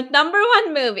 So the number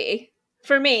 1 movie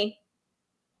for me,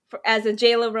 as a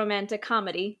JLo romantic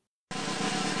comedy,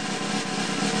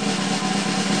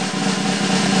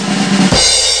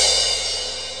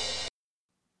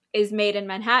 is Made in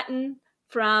Manhattan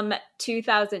from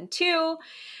 2002.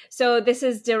 So this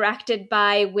is directed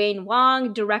by Wayne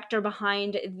Wong, director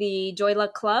behind the Joy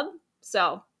Luck Club.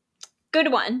 So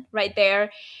good one right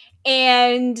there.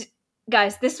 And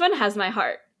guys, this one has my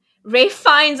heart. Ralph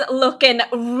Fiennes looking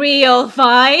real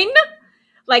fine.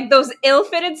 Like those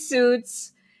ill-fitted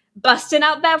suits, busting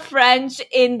out that French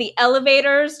in the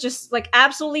elevators, just like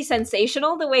absolutely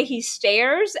sensational the way he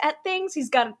stares at things. He's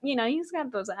got, he's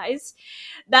got those eyes.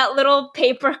 That little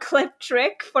paperclip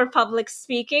trick for public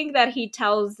speaking that he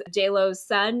tells J-Lo's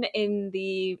son in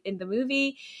the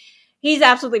movie. He's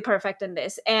absolutely perfect in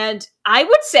this. And I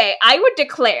would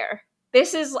declare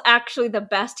this is actually the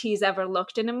best he's ever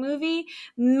looked in a movie.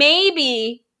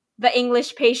 Maybe the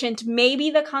English Patient,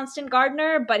 maybe the Constant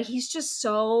Gardener, but he's just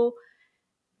so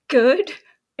good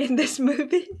in this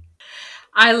movie.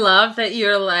 I love that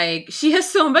you're like, she has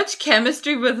so much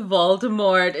chemistry with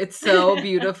Voldemort. It's so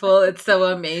beautiful. It's so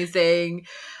amazing.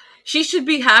 She should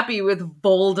be happy with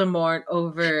Voldemort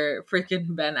over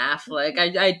freaking Ben Affleck.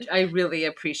 I really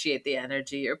appreciate the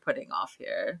energy you're putting off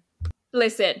here.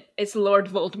 Listen, it's Lord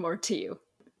Voldemort to you.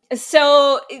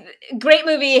 So great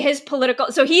movie.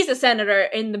 So he's a senator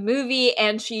in the movie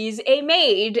and she's a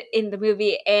maid in the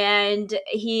movie, and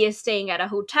he is staying at a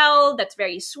hotel that's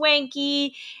very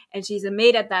swanky, and she's a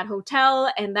maid at that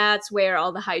hotel, and that's where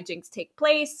all the hijinks take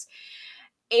place.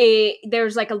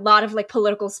 There's like a lot of like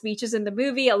political speeches in the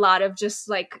movie, a lot of just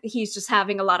like he's just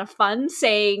having a lot of fun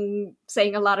saying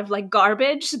a lot of like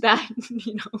garbage that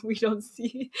we don't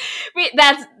see.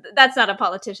 That's not a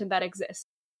politician that exists.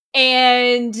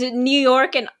 And New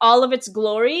York and all of its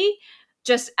glory,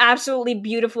 just absolutely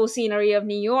beautiful scenery of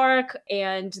New York,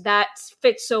 and that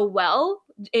fits so well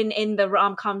in the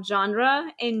rom-com genre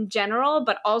in general.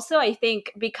 But also I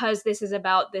think because this is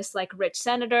about this like rich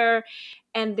senator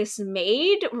and this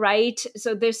maid, right?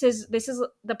 So this is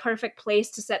the perfect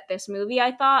place to set this movie,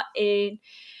 I thought, in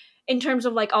terms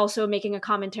of like also making a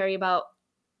commentary about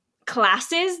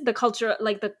classes, the culture,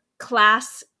 like the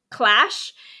class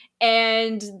clash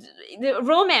and the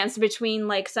romance between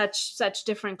like such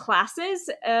different classes,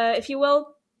 if you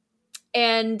will.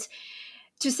 And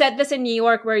to set this in New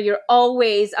York, where you're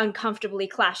always uncomfortably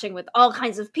clashing with all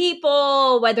kinds of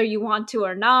people, whether you want to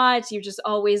or not, you're just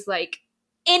always like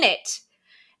in it.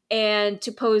 And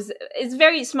to pose, it's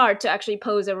very smart to actually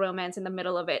pose a romance in the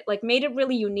middle of it. Like made it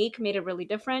really unique, made it really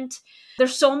different.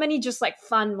 There's so many just like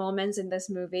fun moments in this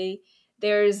movie.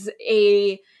 There's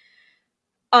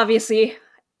obviously,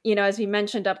 as we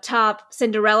mentioned up top,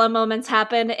 Cinderella moments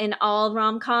happen in all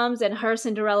rom-coms, and her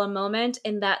Cinderella moment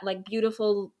in that like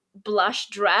beautiful blush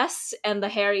dress and the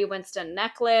Harry Winston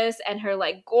necklace and her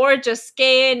like gorgeous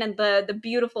skin and the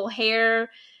beautiful hair.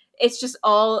 It's just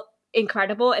all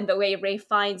incredible, and the way Ralph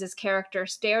Fiennes' character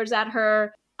stares at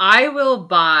her. I will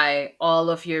buy all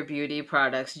of your beauty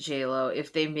products, JLo,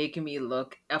 if they make me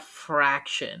look a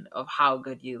fraction of how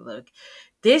good you look.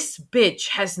 This bitch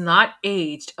has not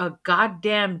aged a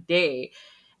goddamn day.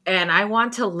 And I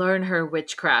want to learn her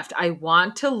witchcraft. I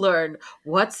want to learn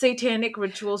what satanic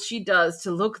rituals she does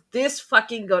to look this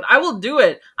fucking good. I will do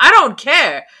it. I don't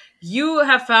care. You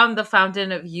have found the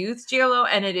fountain of youth, JLo,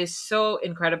 and it is so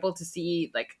incredible to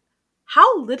see, like,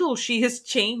 how little she has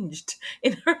changed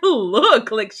in her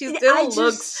look. Like, she still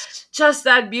looks just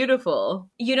that beautiful.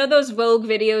 You know those Vogue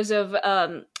videos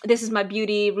of this is my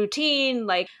beauty routine,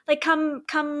 like come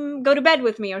go to bed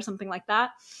with me or something like that.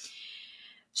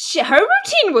 Her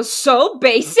routine was so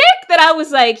basic that I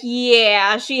was like,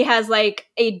 yeah, she has like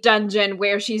a dungeon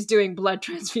where she's doing blood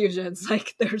transfusions.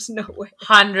 Like, there's no way.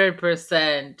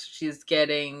 100%. She's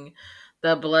getting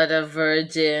the blood of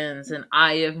virgins and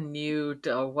eye of newt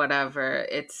or whatever.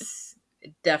 It's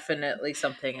definitely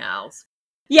something else.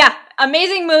 Yeah,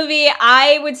 amazing movie.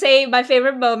 I would say my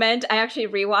favorite moment, I actually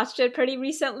rewatched it pretty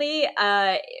recently,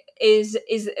 is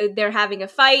they're having a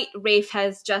fight. Rafe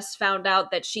has just found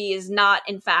out that she is not,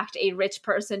 in fact, a rich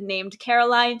person named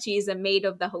Caroline. She's a maid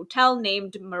of the hotel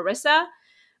named Marissa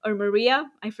or Maria,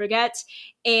 I forget.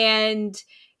 And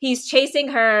he's chasing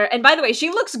her. And by the way, she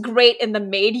looks great in the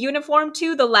maid uniform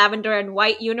too, the lavender and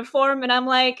white uniform. And I'm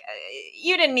like,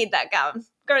 you didn't need that gown.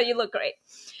 Girl, you look great.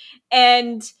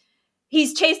 And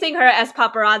he's chasing her as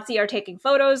paparazzi are taking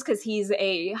photos because he's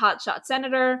a hotshot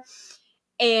senator.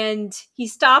 And he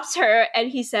stops her and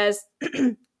he says,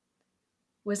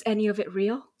 was any of it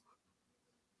real?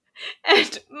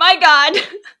 And my God,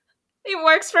 it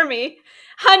works for me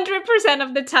 100%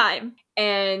 of the time.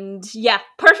 And yeah,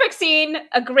 perfect scene,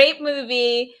 a great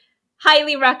movie,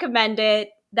 highly recommend it.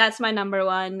 That's my number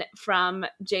one from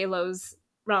J-Lo's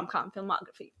rom-com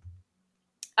filmography.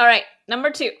 All right, number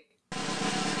two.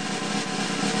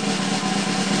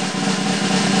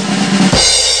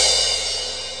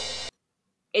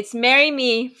 It's Marry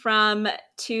Me from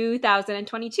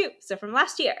 2022, so from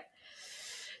last year.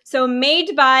 So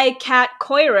made by Kat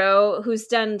Coiro, who's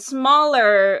done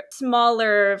smaller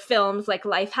films like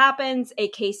Life Happens, A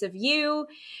Case of You.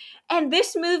 And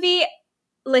this movie,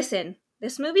 listen,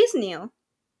 this movie is new.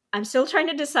 I'm still trying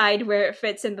to decide where it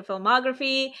fits in the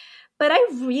filmography, but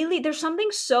there's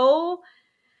something so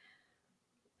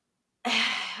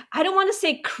I don't want to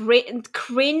say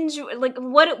cringe. Like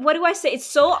what do I say? It's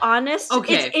so honest. It's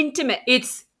Okay. intimate.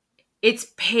 It's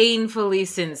painfully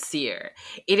sincere.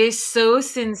 It is so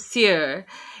sincere.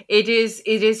 It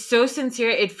is so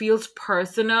sincere. It feels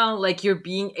personal, like you're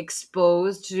being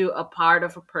exposed to a part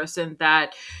of a person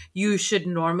that you should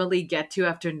normally get to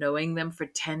after knowing them for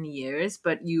 10 years,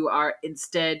 but you are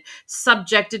instead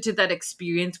subjected to that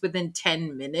experience within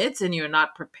 10 minutes and you're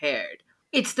not prepared.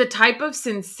 It's the type of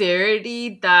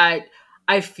sincerity that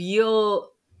I feel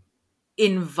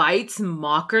invites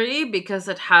mockery because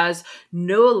it has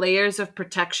no layers of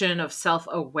protection, of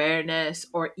self-awareness,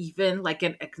 or even like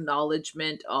an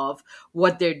acknowledgement of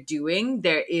what they're doing.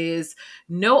 There is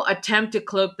no attempt to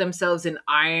cloak themselves in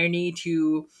irony,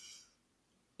 to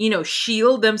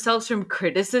shield themselves from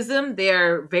criticism.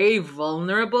 They're very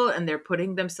vulnerable and they're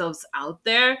putting themselves out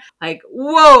there. Like,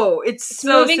 whoa, it's It's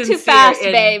so moving too sincere. fast,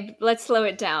 And babe. Let's slow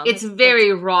it down. it's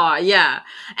very raw, yeah.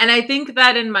 And I think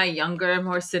that in my younger,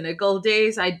 more cynical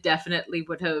days, I definitely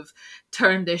would have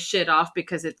turned this shit off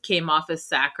because it came off as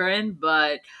saccharine.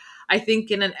 But I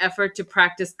think in an effort to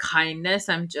practice kindness,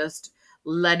 I'm just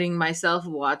letting myself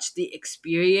watch the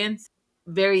experience.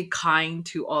 Very kind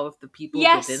to all of the people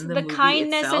Yes, within the the movie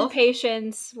kindness and itself.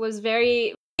 patience was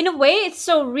very, in a way, it's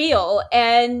so real.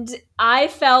 And I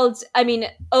felt, I mean,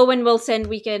 Owen Wilson,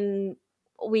 we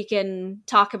can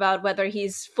talk about whether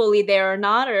he's fully there or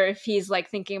not, or if he's like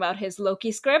thinking about his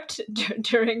Loki script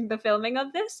during the filming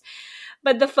of this.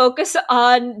 But the focus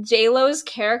on J-Lo's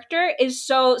character is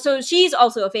so she's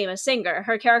also a famous singer.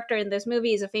 Her character in this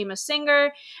movie is a famous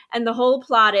singer, and the whole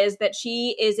plot is that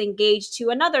she is engaged to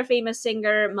another famous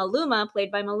singer, Maluma, played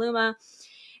by Maluma,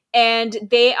 and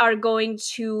they are going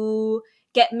to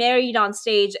get married on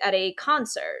stage at a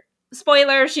concert.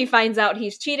 Spoiler, she finds out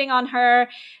he's cheating on her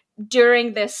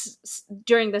during the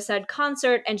said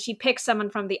concert, and she picks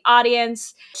someone from the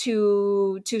audience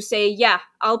to say, yeah,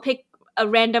 I'll pick a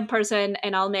random person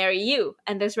and I'll marry you.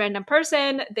 And this random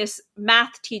person, this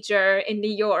math teacher in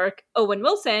New York, Owen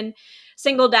Wilson,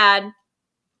 single dad,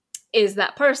 is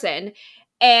that person.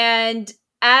 And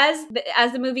as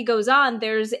the movie goes on,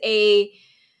 there's a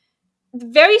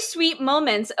very sweet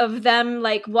moments of them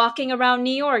like walking around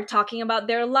New York talking about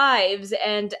their lives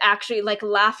and actually like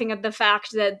laughing at the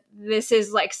fact that this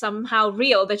is like somehow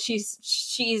real, that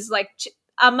she's like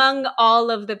among all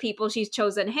of the people she's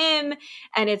chosen him,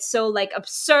 and it's so like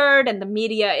absurd, and the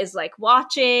media is like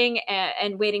watching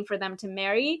and waiting for them to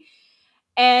marry,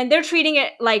 and they're treating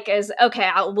it like as okay,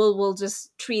 we'll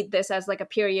just treat this as like a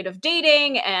period of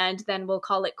dating and then we'll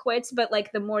call it quits. But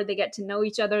like the more they get to know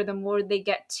each other, the more they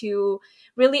get to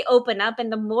really open up,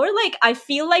 and the more like I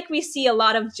feel like we see a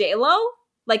lot of J-Lo,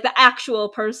 like the actual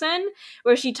person,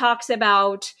 where she talks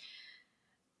about,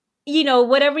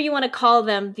 whatever you want to call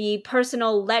them, the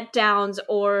personal letdowns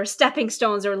or stepping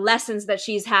stones or lessons that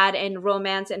she's had in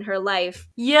romance in her life.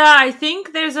 Yeah, I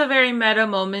think there's a very meta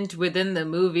moment within the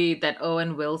movie that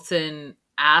Owen Wilson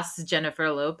asks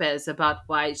Jennifer Lopez about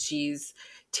why she's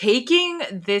taking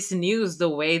this news the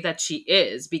way that she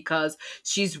is, because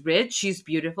she's rich, she's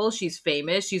beautiful, she's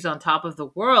famous, she's on top of the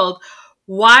world.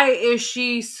 Why is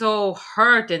she so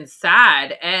hurt and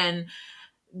sad? And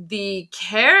the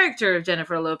character of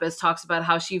Jennifer Lopez talks about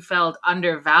how she felt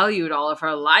undervalued all of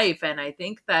her life. And I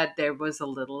think that there was a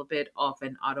little bit of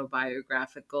an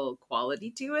autobiographical quality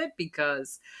to it,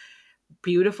 because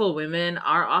beautiful women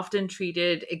are often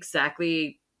treated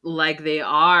exactly like they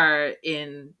are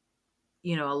in,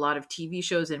 a lot of TV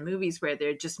shows and movies, where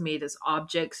they're just made as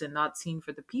objects and not seen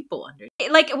for the people under.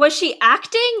 Like, was she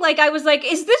acting? Like, I was like,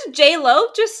 is this J-Lo?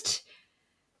 Just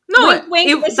No, wink,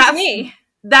 wink, this is me.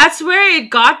 that's where it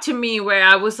got to me, where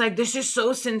I was like, this is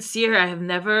so sincere. I have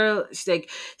never like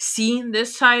seen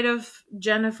this side of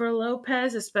Jennifer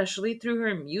Lopez, especially through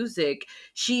her music.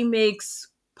 She makes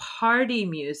party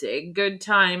music, good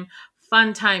time,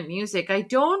 fun time music. I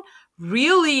don't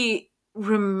really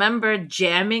remember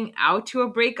jamming out to a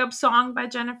breakup song by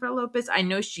Jennifer Lopez. I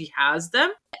know she has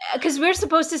them. Because we're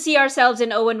supposed to see ourselves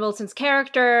in Owen Wilson's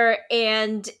character,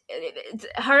 and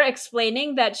her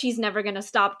explaining that she's never going to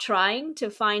stop trying to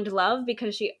find love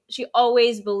because she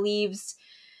always believes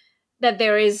that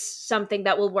there is something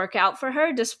that will work out for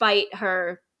her despite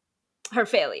her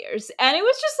failures. And it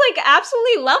was just like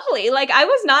absolutely lovely. Like, I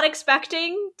was not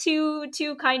expecting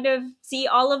to kind of see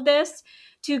all of this,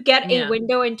 to get a Yeah.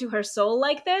 window into her soul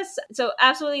like this. So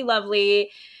absolutely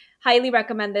lovely. Highly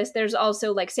recommend this. There's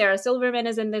also like Sarah Silverman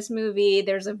is in this movie.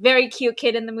 There's a very cute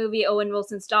kid in the movie, Owen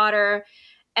Wilson's daughter,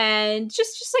 and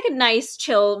just like a nice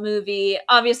chill movie.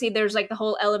 Obviously there's like the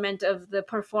whole element of the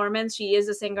performance. She is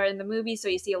a singer in the movie, so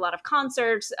you see a lot of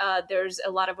concerts. There's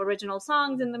a lot of original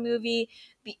songs in the movie,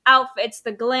 the outfits,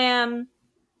 the glam,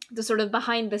 the sort of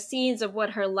behind the scenes of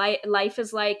what her life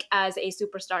is like as a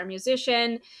superstar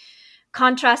musician,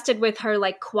 contrasted with her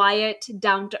like quiet,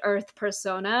 down to earth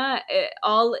persona. It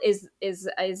all is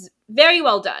very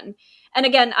well done. And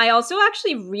again, I also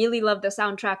actually really love the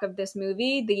soundtrack of this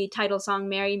movie. The title song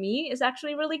 "Marry Me" is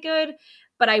actually really good,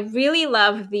 but I really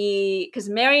love because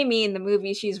 "Marry Me" in the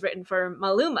movie she's written for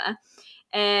Maluma,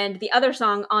 and the other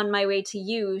song "On My Way to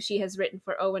You" she has written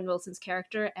for Owen Wilson's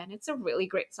character, and it's a really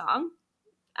great song,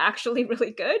 actually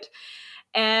really good.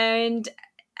 And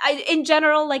in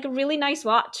general, like a really nice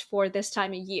watch for this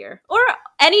time of year or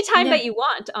any time Yeah. that you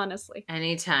want, honestly.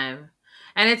 Anytime.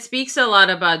 And it speaks a lot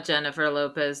about Jennifer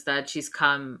Lopez that she's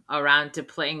come around to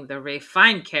playing the Ray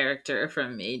Fine character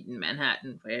from Made in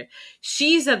Manhattan, where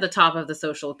she's at the top of the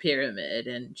social pyramid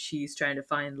and she's trying to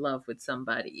find love with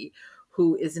somebody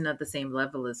who isn't at the same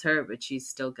level as her, but she's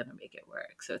still gonna make it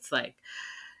work. So it's like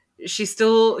she's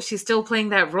still playing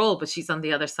that role, but she's on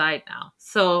the other side now.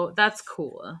 So that's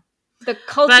cool. The But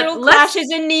cultural let's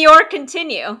clashes in New York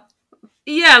continue.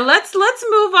 yeah, let's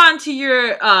move on to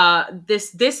your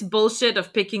this bullshit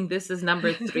of picking this as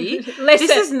number 3. This Listen,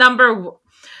 is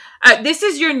this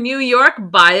is your New York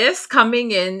bias coming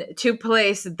in to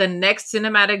place the next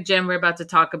cinematic gem we're about to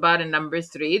talk about in number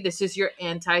 3. This is your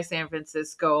anti-San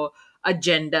Francisco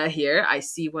agenda here. I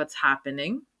see what's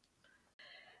happening.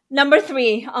 number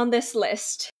 3 on this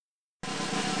list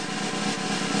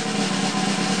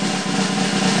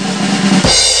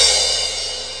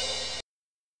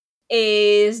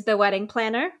is The Wedding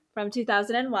Planner from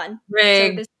 2001. So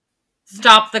Rig, this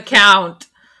stop the count.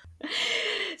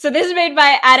 so this is made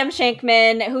by Adam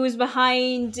Shankman, who's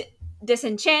behind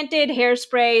Disenchanted,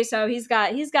 Hairspray. So he's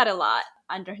got a lot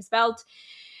under his belt.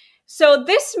 So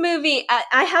this movie,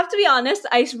 I have to be honest,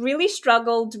 I really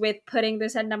struggled with putting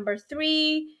this at number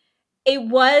 3. It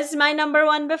was my number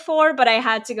 1 before, but I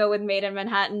had to go with Made in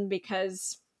Manhattan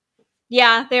because,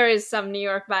 yeah, there is some New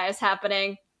York bias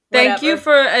happening. Thank you Whatever.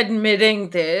 for admitting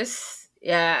this.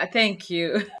 Yeah, thank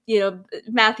you. You know,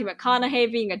 Matthew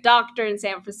McConaughey being a doctor in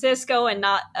San Francisco and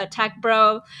not a tech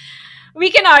bro.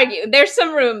 We can argue. There's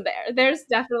some room there. There's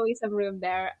definitely some room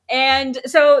there. And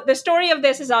so the story of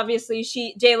this is obviously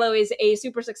J-Lo is a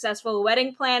super successful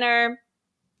wedding planner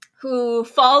who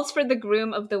falls for the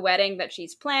groom of the wedding that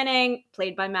she's planning,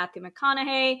 played by Matthew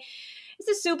McConaughey. It's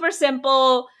a super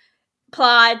simple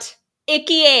plot,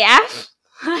 icky AF.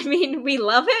 I mean, we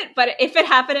love it, but if it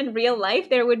happened in real life,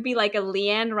 there would be like a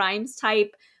Leanne Rimes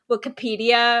type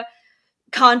Wikipedia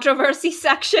controversy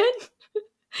section.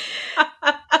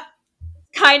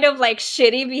 Kind of like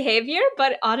shitty behavior,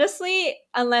 but honestly,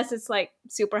 unless it's like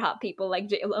super hot people like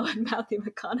J-Lo and Matthew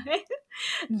McConaughey,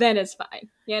 then it's fine.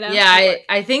 You know, Yeah, it I, works.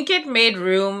 I think it made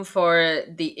room for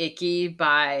the icky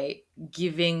by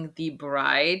giving the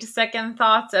bride second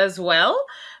thoughts as well,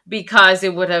 because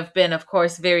it would have been, of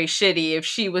course, very shitty if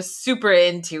she was super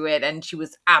into it and she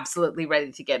was absolutely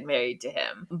ready to get married to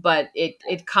him. But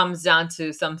it comes down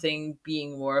to something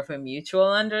being more of a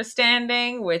mutual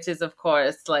understanding, which is, of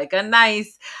course, like a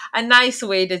nice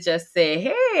way to just say,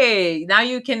 hey, now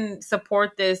you can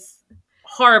support this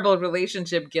horrible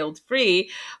relationship guilt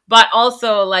free, but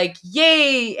also like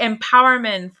yay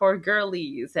empowerment for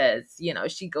girlies as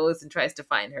she goes and tries to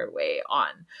find her way on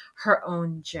her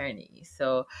own journey.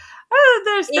 So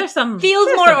there's It there's some feels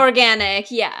there's more some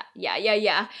organic. Yeah.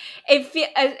 Again,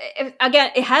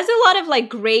 it has a lot of like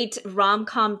great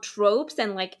rom-com tropes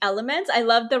and like elements. I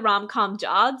love the rom-com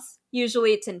jobs.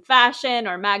 Usually it's in fashion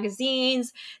or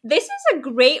magazines. This is a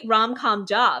great rom-com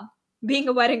job, being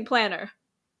a wedding planner,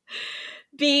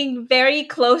 being very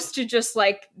close to just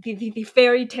like the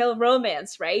fairy tale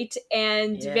romance, right?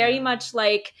 And yeah. very much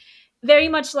like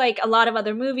a lot of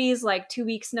other movies like 2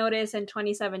 Weeks Notice and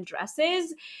 27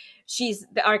 Dresses.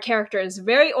 Our character is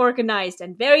very organized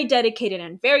and very dedicated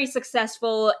and very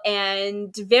successful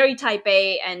and very type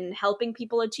A and helping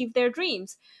people achieve their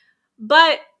dreams.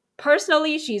 But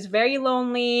personally, she's very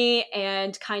lonely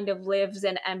and kind of lives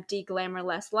an empty,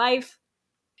 glamourless life.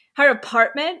 Her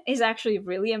apartment is actually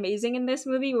really amazing in this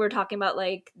movie. We were talking about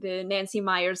like the Nancy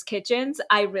Meyers kitchens.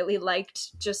 I really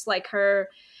liked just like her.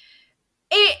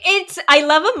 It's I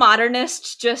love a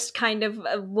modernist, just kind of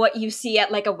what you see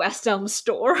at like a West Elm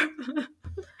store.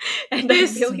 And I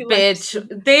This really liked bitch, seeing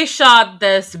that. they shot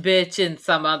this bitch in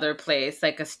some other place,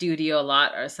 like a studio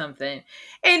lot or something.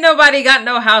 Ain't nobody got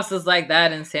no houses like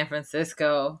that in San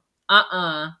Francisco. It's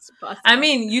I possible.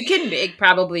 mean, you can make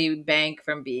probably bank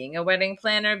from being a wedding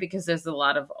planner because there's a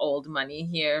lot of old money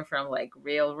here from like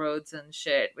railroads and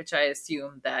shit, which I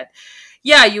assume that,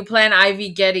 yeah, you plan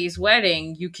Ivy Getty's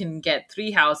wedding, you can get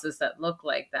 3 houses that look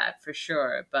like that for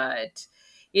sure. But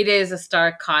it is a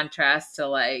stark contrast to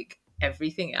like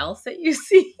everything else that you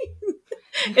see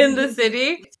in the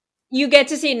city. You get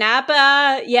to see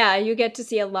Napa. Yeah, you get to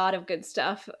see a lot of good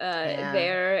stuff Yeah.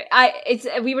 there. It's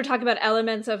we were talking about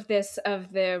elements of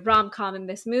the rom-com in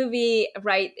this movie,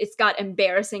 right? It's got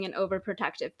embarrassing and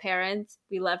overprotective parents.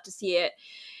 We love to see it.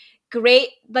 Great,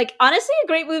 like honestly, a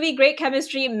great movie, great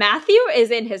chemistry. Matthew is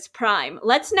in his prime.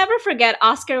 Let's never forget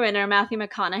Oscar winner Matthew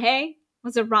McConaughey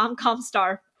was a rom-com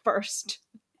star first.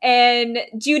 And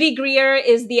Judy Greer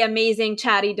is the amazing,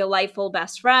 chatty, delightful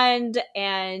best friend.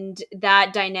 And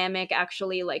that dynamic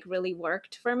actually like really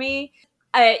worked for me.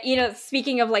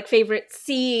 Speaking of like favorite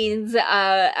scenes,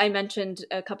 I mentioned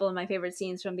a couple of my favorite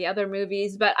scenes from the other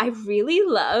movies, but I really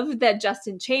love that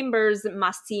Justin Chambers,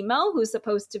 Massimo, who's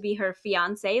supposed to be her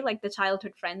fiance, like the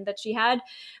childhood friend that she had.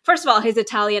 First of all, his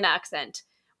Italian accent.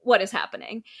 What is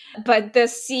happening? But the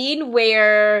scene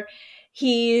where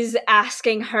he's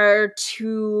asking her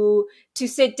to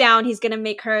sit down, he's gonna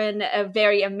make her a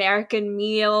very American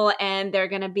meal, and they're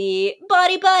gonna be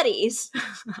buddies.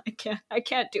 I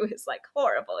can't do his like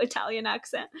horrible Italian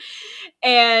accent.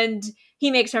 And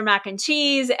he makes her mac and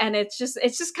cheese, and it's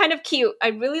just kind of cute. I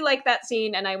really like that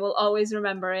scene, and I will always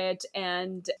remember it.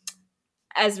 And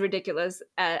as ridiculous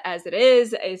as it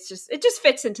is, it just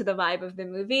fits into the vibe of the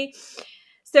movie.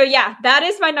 So yeah, that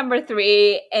is my number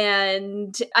 3.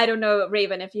 And I don't know,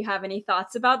 Raven, if you have any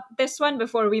thoughts about this one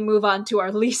before we move on to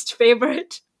our least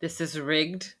favorite. This is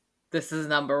rigged. This is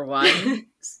number 1.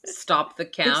 Stop the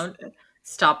It's count.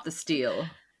 Stop the steal.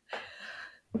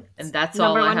 And that's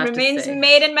all number I 1 have to remains say.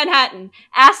 Made in Manhattan.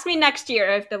 Ask me next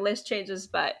year if the list changes,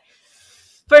 but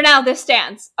for now, this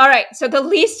stands. All right, so the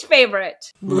least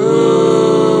favorite.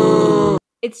 Boo.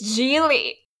 It's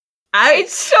Geely.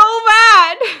 It's so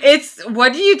bad.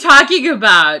 What are you talking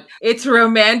about? It's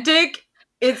romantic.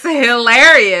 It's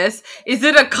hilarious. Is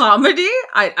it a comedy?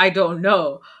 I don't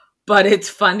know. But it's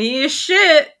funny as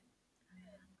shit.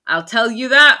 I'll tell you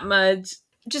that much.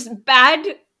 Just bad,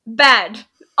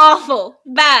 awful,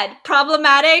 bad,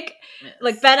 problematic. Yes.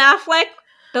 Like Ben Affleck,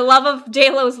 the love of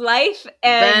J-Lo's life,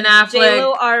 and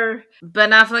J-Lo are...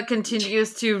 Ben Affleck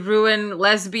continues to ruin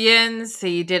lesbians.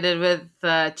 He did it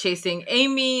with Chasing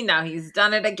Amy. Now he's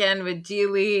done it again with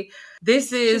Geely.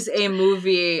 This is a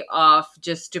movie of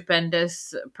just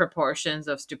stupendous proportions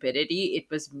of stupidity. It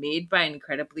was made by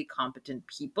incredibly competent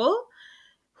people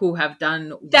who have done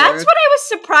work. That's what I was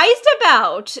surprised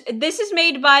about. This is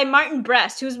made by Martin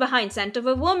Brest, who's behind Scent of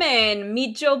a Woman,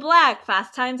 Meet Joe Black,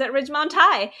 Fast Times at Ridgemont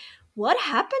High. What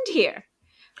happened here?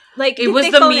 Like, it was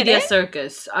the media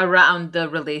circus around the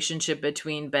relationship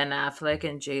between Ben Affleck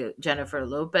and Jennifer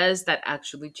Lopez that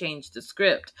actually changed the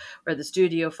script, where the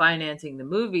studio financing the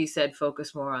movie said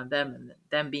focus more on them and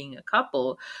them being a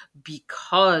couple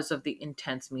because of the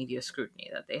intense media scrutiny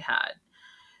that they had.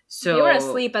 So they were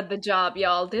asleep at the job,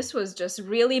 y'all. This was just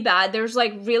really bad. There's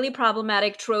like really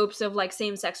problematic tropes of like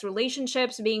same-sex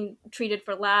relationships being treated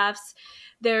for laughs.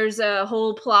 There's a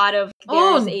whole plot of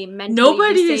there's a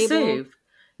mentally disabled... is safe.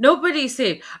 Nobody's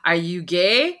safe. Are you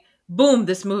gay? Boom,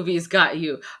 this movie's got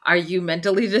you. Are you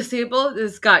mentally disabled?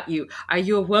 This has got you. Are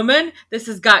you a woman? This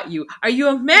has got you. Are you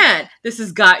a man? This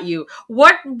has got you.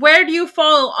 Where do you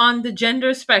fall on the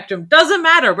gender spectrum? Doesn't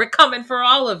matter. We're coming for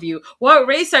all of you. What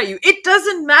race are you? It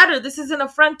doesn't matter. This is an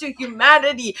affront to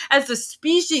humanity as a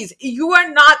species. You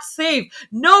are not safe.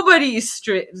 Nobody is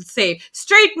safe.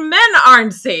 Straight men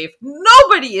aren't safe.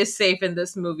 Nobody is safe in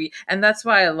this movie. And that's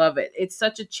why I love it. It's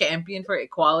such a champion for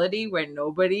equality where no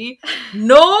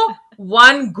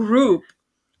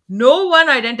one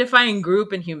identifying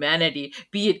group in humanity,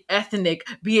 be it ethnic,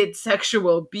 be it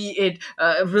sexual, be it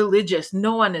religious,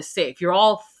 no one is safe. You're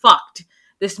all fucked.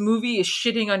 This movie is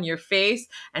shitting on your face,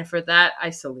 and for that,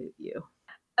 I salute you.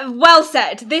 Well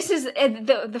said. This is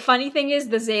the funny thing is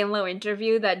the J-Lo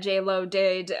interview that J-Lo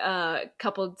did a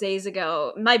couple days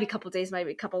ago, might be a couple days, might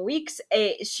be a couple weeks.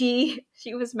 She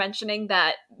was mentioning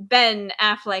that Ben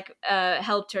Affleck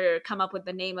helped her come up with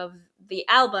the name of the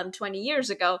album 20 years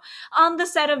ago on the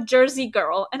set of Jersey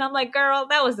Girl. And I'm like, girl,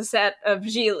 that was the set of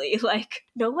Geely. Like,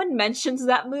 no one mentions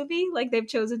that movie. Like, they've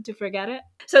chosen to forget it.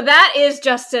 So that is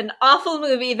just an awful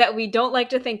movie that we don't like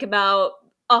to think about.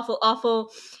 Awful,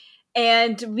 awful.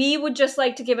 And we would just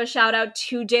like to give a shout out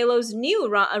to JLo's new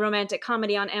romantic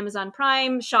comedy on Amazon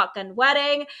Prime, Shotgun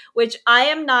Wedding, which I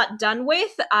am not done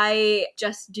with. I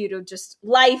just, due to just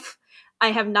life,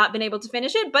 I have not been able to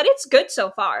finish it, but it's good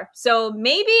so far. So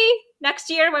maybe next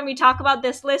year when we talk about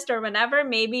this list or whenever,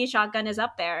 maybe Shotgun is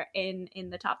up there in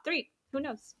the top 3. Who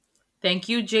knows? Thank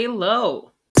you,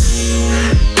 J-Lo.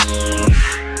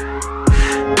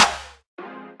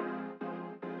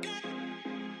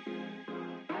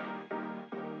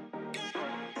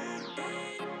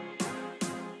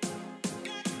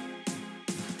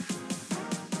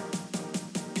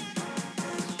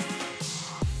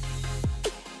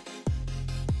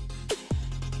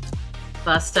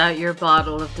 Bust out your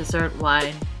bottle of dessert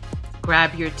wine,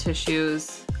 grab your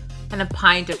tissues, and a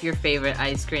pint of your favorite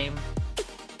ice cream.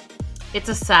 It's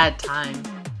a sad time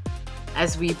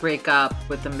as we break up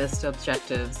with the missed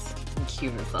objectives and key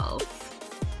results.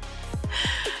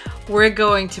 We're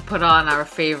going to put on our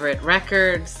favorite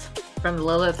records from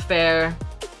Lilith Fair,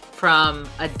 from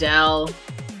Adele,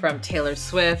 from Taylor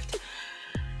Swift,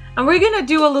 and we're going to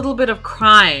do a little bit of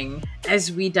crying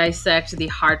as we dissect the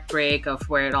heartbreak of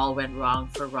where it all went wrong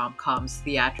for rom-coms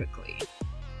theatrically,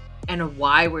 and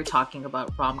why we're talking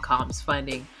about rom-coms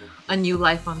finding a new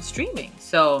life on streaming.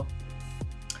 So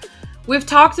we've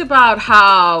talked about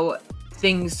how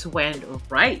things went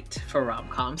right for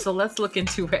rom-coms, so let's look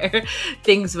into where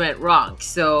things went wrong.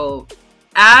 So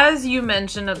as you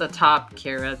mentioned at the top,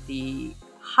 Kira, the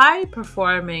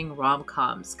high-performing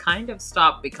rom-coms kind of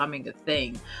stopped becoming a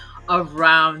thing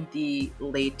around the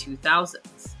late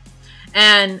 2000s.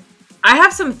 And I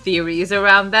have some theories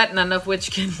around that, none of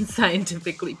which can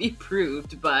scientifically be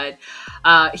proved, but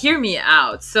hear me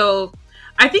out. So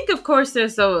I think, of course,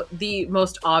 there's the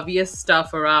most obvious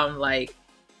stuff around like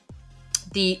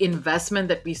the investment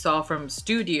that we saw from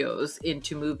studios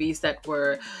into movies that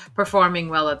were performing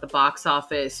well at the box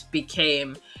office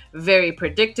became very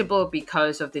predictable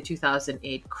because of the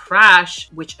 2008 crash,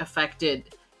 which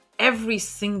affected every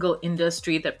single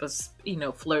industry that was,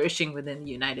 flourishing within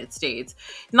the United States.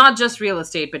 Not just real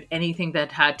estate, but anything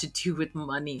that had to do with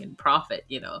money and profit,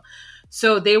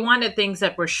 So they wanted things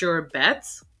that were sure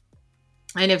bets.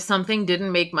 And if something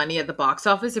didn't make money at the box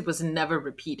office, it was never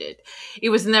repeated. It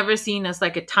was never seen as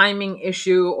like a timing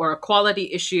issue or a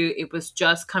quality issue. It was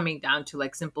just coming down to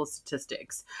like simple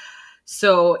statistics.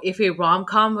 So if a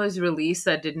rom-com was released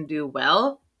that didn't do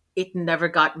well, it never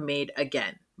got made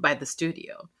again by the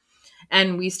studio.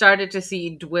 And we started to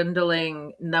see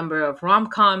dwindling number of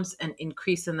rom-coms and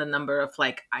increase in the number of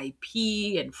like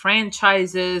IP and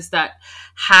franchises that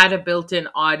had a built-in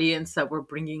audience that were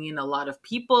bringing in a lot of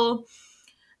people.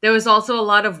 There was also a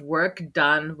lot of work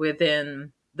done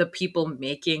within the people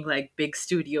making like big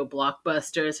studio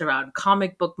blockbusters around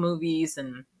comic book movies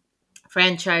and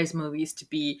franchise movies to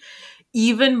be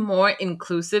even more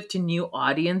inclusive to new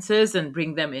audiences and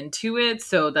bring them into it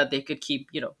so that they could keep,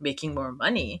 making more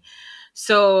money.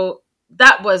 So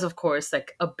that was, of course,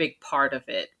 like a big part of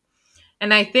it.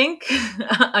 And I think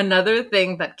another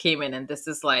thing that came in, and this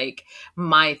is like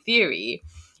my theory,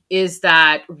 is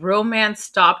that romance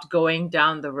stopped going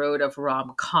down the road of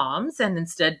rom-coms and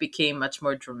instead became much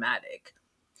more dramatic.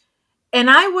 And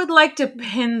I would like to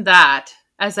pin that,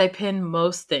 as I pin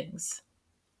most things,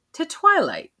 to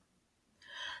Twilight.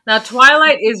 Now,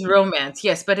 Twilight is romance,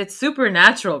 yes, but it's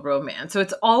supernatural romance. So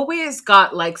it's always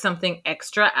got like something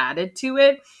extra added to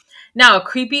it. Now, a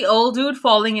creepy old dude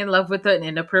falling in love with an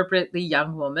inappropriately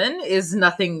young woman is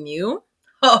nothing new.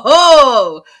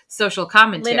 Ho! Social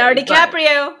commentary. Leonardo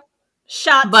DiCaprio.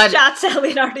 Shots at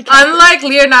Leonardo DiCaprio. Unlike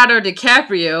Leonardo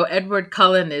DiCaprio, Edward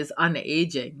Cullen is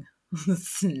unaging.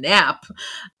 Snap.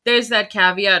 There's that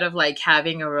caveat of like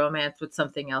having a romance with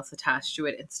something else attached to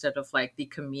it instead of like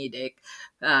the comedic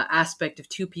aspect of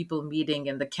two people meeting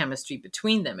and the chemistry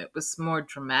between them. It was more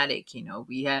dramatic.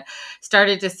 We had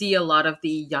started to see a lot of the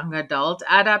young adult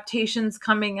adaptations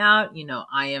coming out.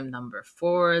 I Am Number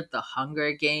 4, The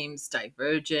Hunger Games,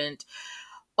 Divergent.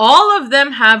 All of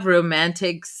them have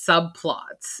romantic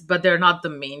subplots, but they're not the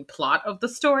main plot of the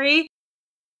story.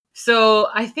 So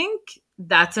I think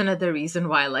that's another reason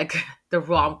why like the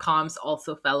rom-coms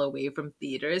also fell away from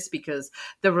theaters, because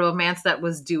the romance that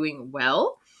was doing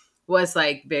well was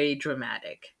like very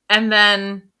dramatic. And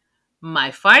then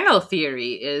my final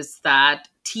theory is that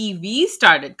TV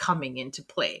started coming into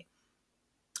play.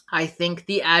 I think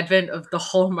the advent of the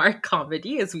Hallmark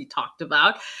comedy, as we talked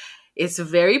about, is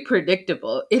very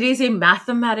predictable. It is a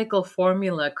mathematical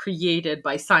formula created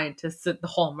by scientists at the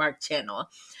Hallmark Channel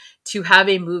to have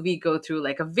a movie go through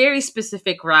like a very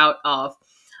specific route of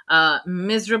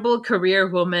miserable career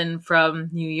woman from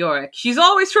New York. She's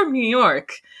always from New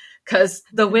York, because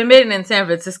the women in San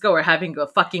Francisco are having a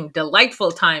fucking delightful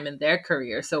time in their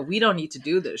career, so we don't need to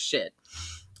do this shit.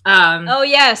 Oh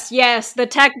yes, yes, the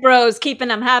tech bros keeping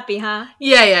them happy, huh?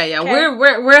 Yeah. Okay.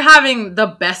 We're having the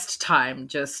best time.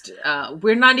 Just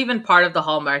we're not even part of the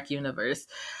Hallmark universe.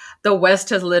 The West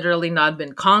has literally not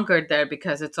been conquered there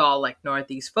because it's all like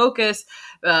Northeast focus.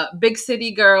 Big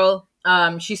city girl.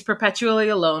 She's perpetually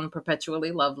alone,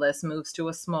 perpetually loveless. Moves to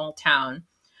a small town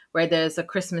where there's a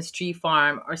Christmas tree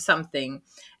farm or something,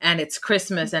 and it's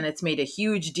Christmas and it's made a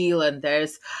huge deal, and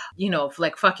there's,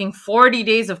 like fucking 40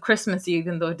 days of Christmas,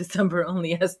 even though December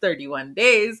only has 31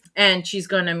 days. And she's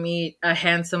gonna meet a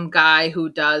handsome guy who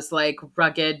does like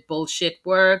rugged bullshit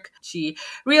work. She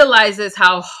realizes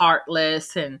how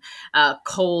heartless and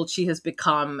cold she has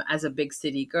become as a big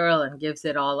city girl and gives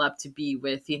it all up to be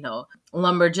with,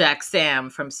 lumberjack Sam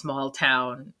from small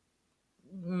town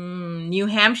New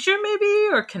Hampshire, maybe,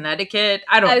 or Connecticut.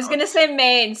 I I don't was know. gonna say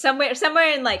Maine, somewhere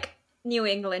in like New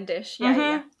Englandish. Yeah,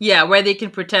 yeah. Yeah, where they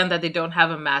can pretend that they don't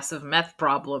have a massive meth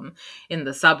problem in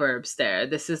the suburbs there.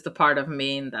 This is the part of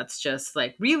Maine that's just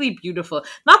like really beautiful.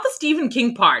 Not the Stephen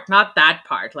King part, not that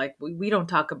part. Like we don't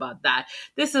talk about that.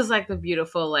 This is like the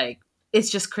beautiful, like it's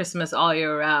just Christmas all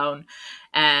year round.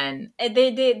 And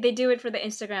They do it for the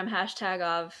Instagram hashtag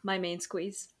of my main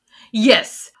squeeze.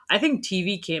 yes, I think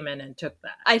TV came in and took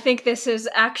that. I think this is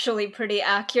actually pretty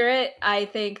accurate. I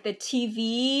think the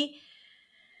TV,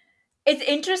 it's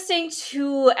interesting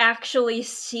to actually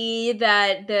see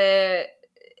that the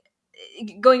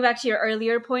going back to your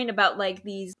earlier point about like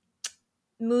these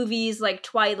movies like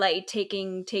Twilight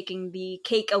taking the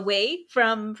cake away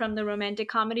from the romantic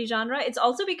comedy genre. It's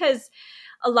also because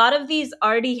a lot of these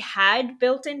already had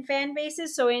built-in fan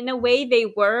bases, so in a way they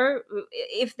were,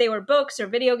 if they were books or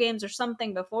video games or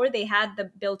something before, they had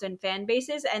the built-in fan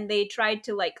bases, and they tried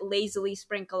to like lazily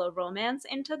sprinkle a romance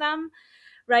into them,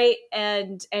 right?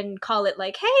 And call it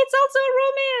like, hey, it's also a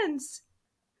romance,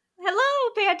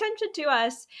 hello, pay attention to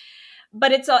us.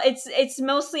 But it's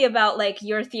mostly about like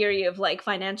your theory of like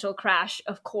financial crash.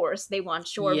 Of course they want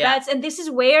sure Yeah. bets, and this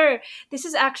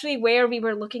is actually where we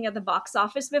were looking at the box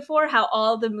office before, how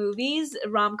all the movies,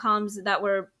 rom-coms that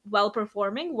were well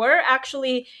performing were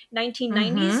actually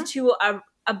 1990s to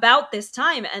about this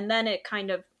time, and then it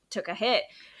kind of took a hit,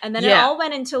 and then it Yeah. all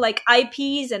went into like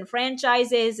IPs and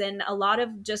franchises and a lot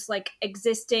of just like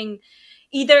existing,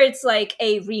 either it's like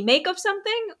a remake of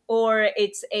something or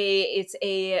it's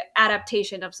a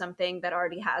adaptation of something that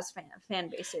already has fan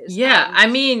bases. Yeah, And I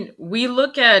mean, we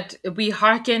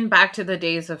harken back to the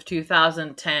days of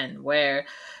 2010 where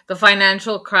the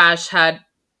financial crash had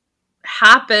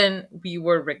happened. We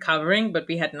were recovering, but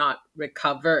we had not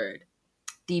recovered.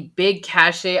 The big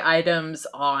cachet items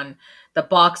on the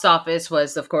box office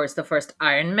was, of course, the first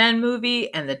Iron Man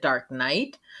movie and The Dark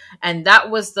Knight. And that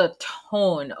was the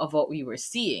tone of what we were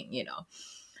seeing,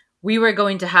 We were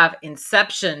going to have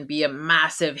Inception be a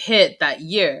massive hit that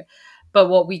year. But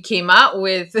what we came out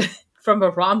with from a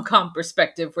rom-com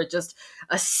perspective were just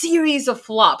a series of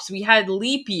flops. We had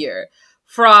Leap Year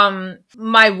from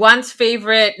my once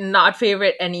favorite, not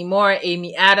favorite anymore,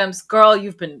 Amy Adams. Girl,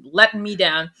 you've been letting me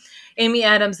down. Amy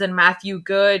Adams and Matthew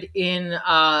Good in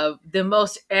the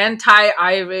most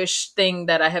anti-Irish thing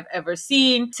that I have ever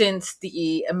seen since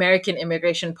the American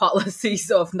immigration policies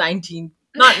of not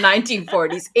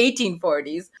 1940s,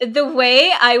 1840s. the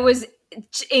way I was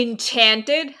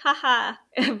enchanted, haha,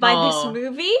 by this Oh,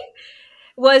 movie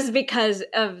was because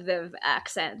of the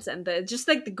accents and the just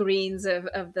like the greens of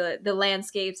the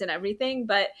landscapes and everything.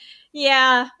 But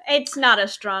yeah, it's not a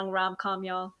strong rom-com,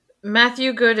 y'all.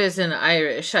 Matthew Good is an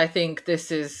Irish. I think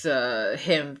this is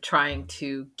him trying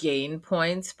to gain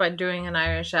points by doing an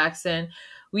Irish accent.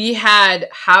 We had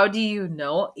How Do You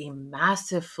Know, a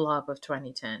massive flop of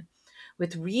 2010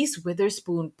 with Reese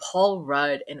Witherspoon, Paul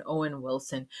Rudd, and Owen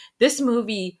Wilson. This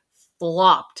movie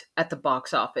flopped at the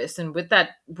box office, and with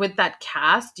that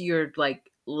cast, you're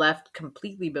like left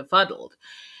completely befuddled.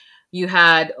 You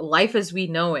had Life as We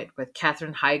Know It with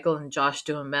Katherine Heigl and Josh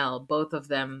Duhamel, both of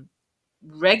them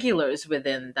regulars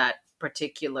within that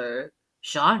particular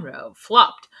genre,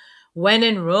 flopped. When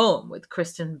in Rome with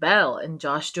Kristen Bell and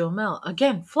Josh Duhamel,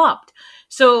 again flopped.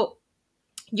 So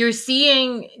you're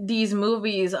seeing these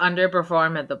movies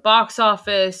underperform at the box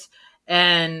office,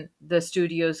 and the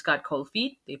studios got cold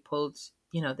feet. They pulled,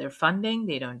 their funding.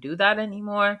 They don't do that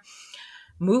anymore.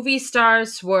 Movie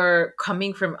stars were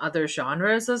coming from other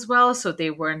genres as well, so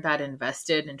they weren't that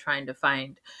invested in trying to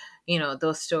find,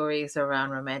 those stories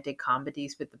around romantic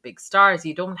comedies with the big stars.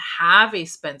 You don't have a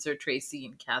Spencer Tracy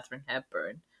and Katharine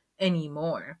Hepburn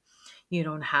anymore. You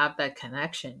don't have that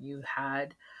connection. You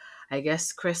had, I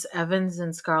guess Chris Evans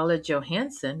and Scarlett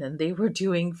Johansson, and they were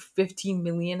doing 15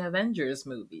 million Avengers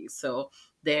movies. So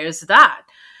there's that.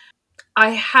 I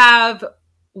have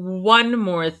one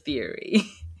more theory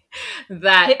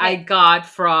that Hit I me. got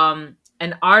from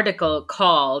an article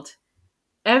called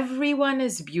Everyone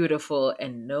is Beautiful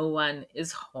and No One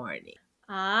is Horny.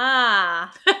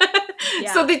 Ah,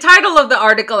 So yeah. the title of the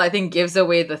article, I think, gives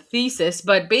away the thesis,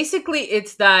 but basically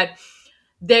it's that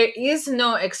there is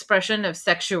no expression of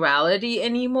sexuality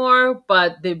anymore,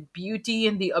 but the beauty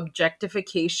and the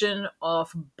objectification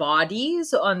of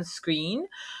bodies on screen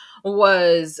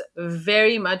was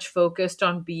very much focused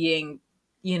on being,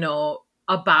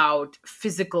 about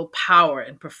physical power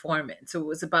and performance. So it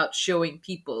was about showing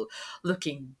people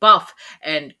looking buff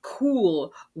and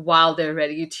cool while they're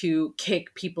ready to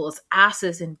kick people's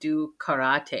asses and do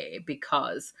karate,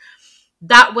 because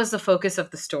that was the focus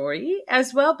of the story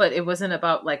as well, but it wasn't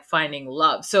about like finding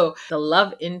love. So the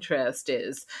love interest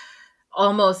is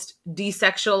almost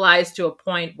desexualized to a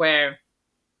point where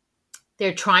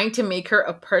they're trying to make her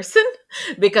a person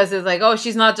because it's like, oh,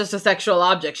 she's not just a sexual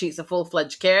object, she's a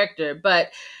full-fledged character. But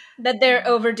That they're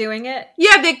overdoing it.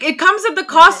 yeah, it comes at the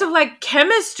cost Okay. of like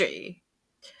chemistry.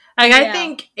 Like, I Yeah.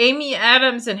 think Amy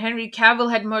Adams and Henry Cavill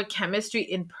had more chemistry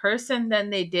in person than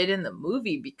they did in the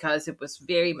movie, because it was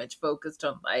very much focused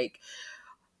on like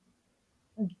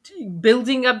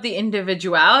building up the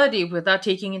individuality without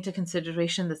taking into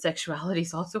consideration that sexuality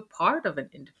is also part of an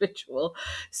individual.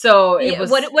 So it Yeah,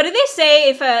 was what do they say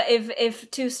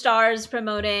if two stars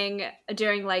promoting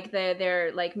during like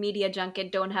their like media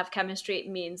junket don't have chemistry? It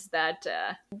means that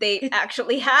they it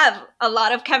actually have a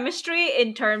lot of chemistry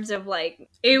in terms of like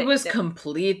it was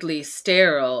completely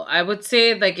sterile. I would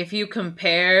say, like, if you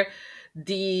compare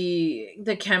the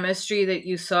chemistry that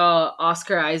you saw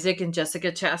Oscar Isaac and Jessica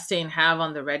Chastain have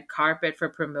on the red carpet for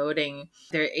promoting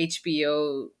their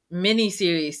HBO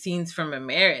miniseries Scenes from a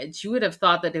Marriage, you would have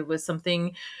thought that it was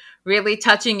something really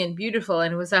touching and beautiful,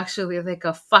 and it was actually like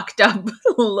a fucked up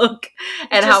look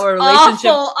at how just a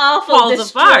relationship awful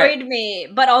falls apart. destroyed me.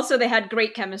 But also they had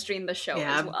great chemistry in the They show as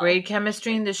have well. great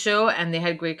chemistry in the show, and they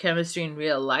had great chemistry in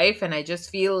real life, and I just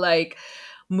feel like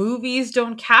movies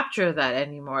don't capture that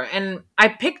anymore. And I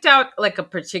picked out like a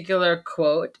particular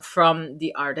quote from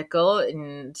the article,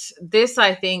 and this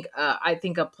I think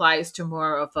applies to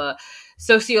more of a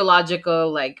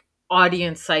sociological, like,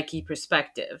 audience psyche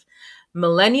perspective.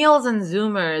 Millennials and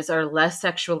Zoomers are less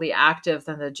sexually active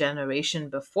than the generation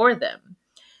before them.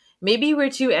 Maybe we're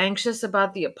too anxious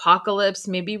about the apocalypse.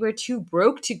 Maybe we're too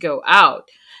broke to go out.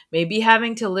 Maybe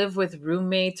having to live with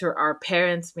roommates or our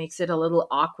parents makes it a little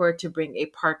awkward to bring a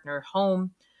partner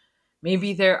home.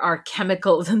 Maybe there are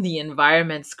chemicals in the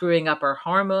environment screwing up our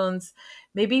hormones.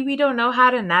 Maybe we don't know how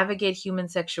to navigate human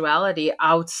sexuality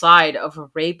outside of a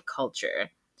rape culture.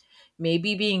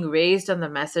 Maybe being raised on the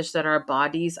message that our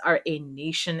bodies are a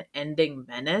nation ending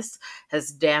menace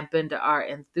has dampened our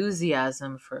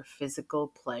enthusiasm for physical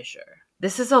pleasure.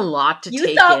 This is a lot to You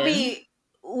take thought in.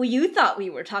 we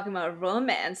were talking about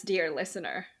romance, dear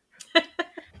listener.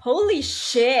 Holy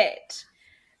shit.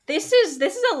 This is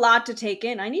a lot to take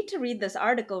in. I need to read this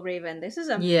article, Raven. This is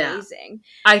Yeah. amazing.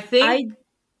 I think I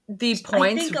the I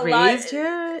points think a lot raised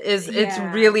here is it's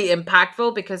yeah. really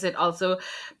impactful, because it also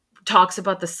talks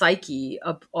about the psyche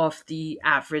of the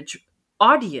average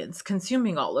audience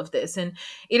consuming all of this. And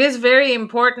it is very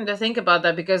important to think about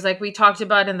that, because like we talked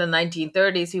about in the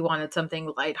 1930s, we wanted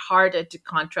something lighthearted to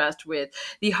contrast with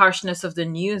the harshness of the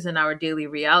news and our daily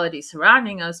reality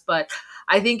surrounding us. But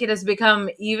I think it has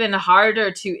become even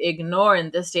harder to ignore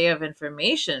in this day of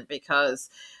information, because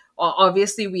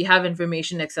obviously we have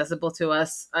information accessible to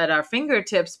us at our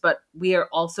fingertips, but we are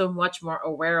also much more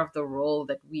aware of the role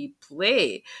that we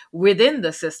play within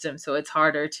the system, so it's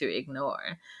harder to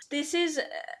ignore. This is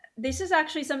this is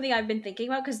actually something I've been thinking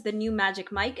about because the new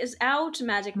Magic Mike is out,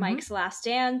 Magic Hmm. Mike's Last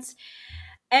Dance.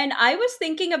 And I was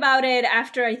thinking about it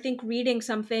after I think reading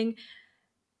something.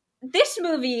 This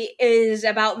movie is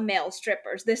about male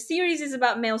strippers. This series is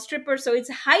about male strippers, so it's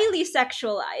highly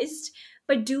sexualized.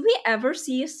 But do we ever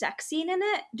see a sex scene in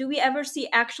it? Do we ever see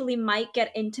actually Mike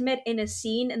get intimate in a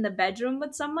scene in the bedroom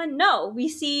with someone? No. We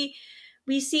see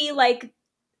like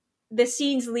the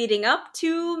scenes leading up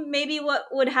to maybe what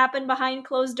would happen behind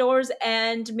closed doors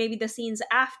and maybe the scenes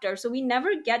after. So we never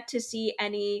get to see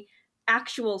any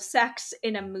actual sex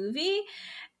in a movie.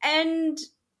 And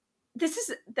this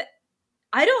is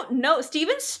I don't know.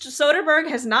 Steven Soderbergh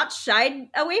has not shied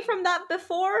away from that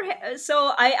before,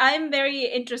 so I'm very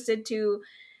interested to.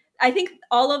 I think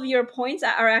all of your points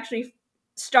are actually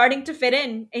starting to fit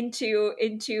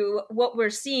into what we're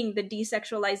seeing, the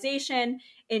desexualization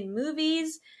in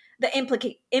movies,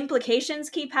 the implications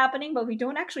keep happening, but we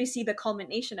don't actually see the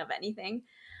culmination of anything.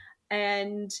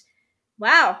 And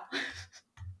wow,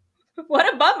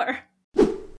 what a bummer.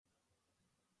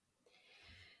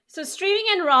 So streaming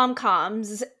and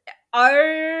rom-coms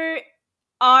are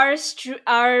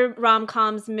are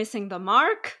rom-coms missing the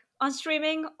mark on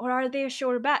streaming, or are they a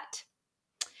sure bet?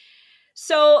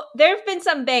 So there have been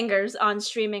some bangers on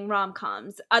streaming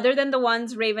rom-coms. Other than the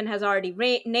ones Raven has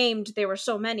already named, there were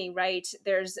so many, right?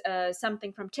 There's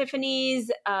Something from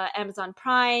Tiffany's, Amazon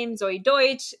Prime, Zoe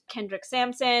Deutsch, Kendrick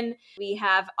Sampson. We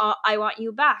have I Want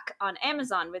You Back on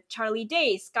Amazon with Charlie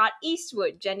Day, Scott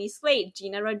Eastwood, Jenny Slate,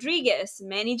 Gina Rodriguez,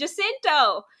 Manny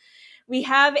Jacinto. We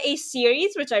have a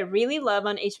series which I really love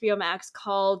on HBO Max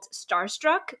called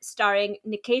Starstruck, starring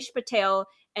Nikesh Patel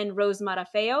and Rose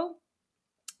Matafeo.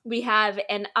 We have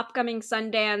an upcoming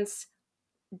Sundance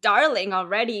darling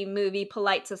already movie,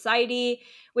 Polite Society,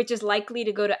 which is likely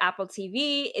to go to Apple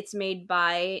TV. It's made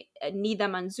by Nida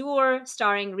Manzoor,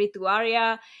 starring Ritu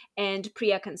Arya and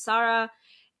Priya Kansara.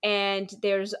 And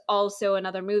there's also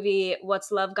another movie,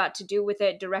 What's Love Got to Do with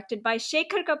It, directed by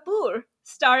Shekhar Kapoor,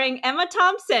 starring Emma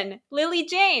Thompson, Lily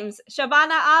James,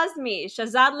 Shabana Azmi,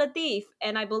 Shazad Latif,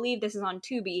 and I believe this is on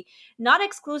Tubi. Not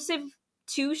exclusive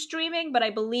to streaming, but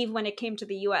I believe when it came to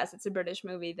the US, it's a British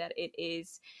movie, that it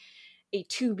is a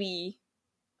Tubi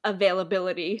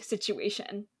availability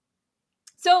situation.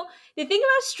 So the thing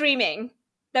about streaming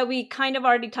that we kind of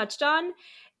already touched on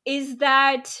is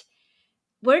that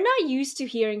we're not used to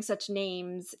hearing such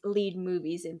names lead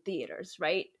movies in theaters,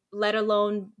 right? Let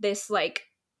alone this like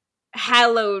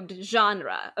hallowed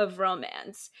genre of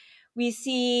romance. We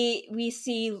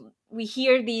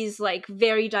hear these like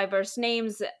very diverse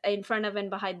names in front of and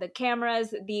behind the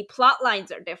cameras. The plot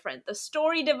lines are different, the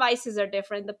story devices are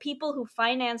different, the people who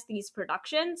finance these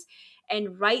productions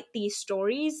and write these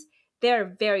stories,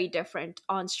 they're very different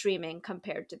on streaming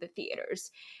compared to the theaters.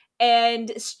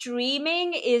 And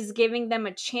streaming is giving them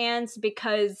a chance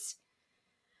because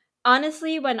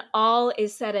honestly, when all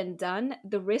is said and done,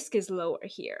 the risk is lower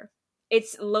here.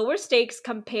 It's lower stakes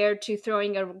compared to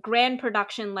throwing a grand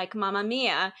production like Mamma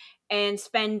Mia and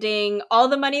spending all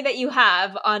the money that you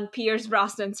have on Pierce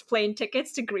Brosnan's plane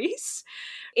tickets to Greece.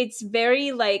 It's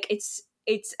very like it's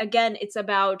again, it's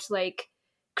about like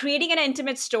creating an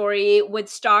intimate story with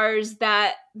stars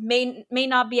that may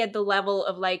not be at the level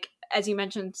of, like, as you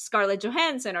mentioned, Scarlett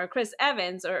Johansson or Chris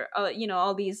Evans or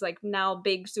all these like now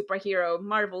big superhero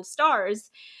Marvel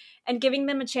stars, and giving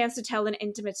them a chance to tell an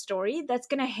intimate story that's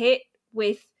going to hit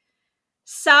with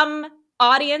some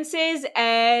audiences.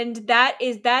 And that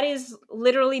is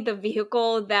literally the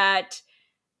vehicle that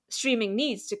streaming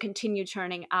needs to continue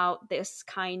churning out this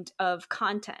kind of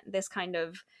content, this kind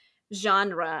of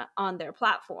genre on their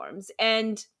platforms.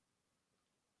 And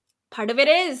part of it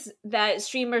is that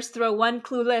streamers throw one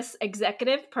clueless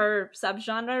executive per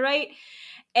subgenre, right?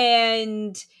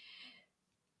 And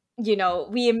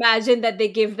we imagine that they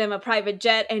give them a private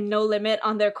jet and no limit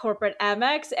on their corporate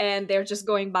Amex, and they're just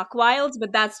going buck wild.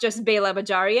 But that's just Bela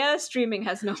Bajaria. Streaming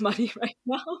has no money right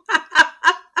now.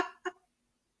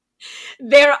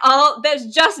 There's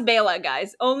just Bela,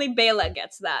 guys. Only Bela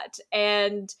gets that.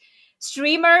 And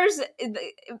streamers,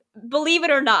 believe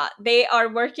it or not, they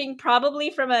are working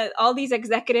probably from all these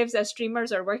executives as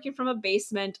streamers are working from a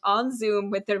basement on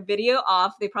Zoom with their video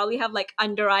off. They probably have like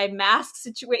under eye mask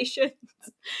situations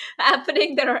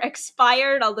happening that are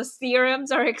expired. All the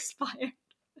serums are expired.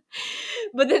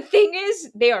 But the thing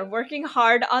is, they are working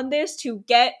hard on this to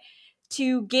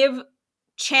give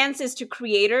chances to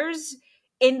creators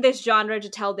in this genre to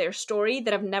tell their story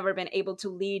that have never been able to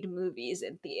lead movies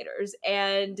in theaters.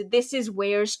 And this is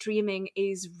where streaming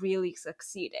is really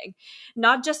succeeding.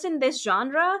 Not just in this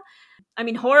genre. I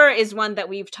mean, horror is one that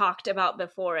we've talked about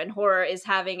before, and horror is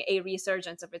having a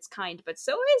resurgence of its kind, but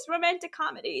so is romantic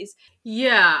comedies.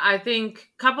 Yeah, I think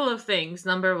a couple of things.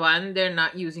 Number one, they're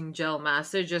not using gel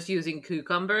masks, they're just using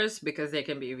cucumbers because they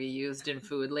can be reused in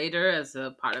food later as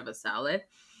a part of a salad.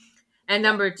 And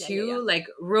number two, like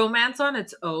romance on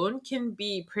its own can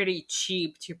be pretty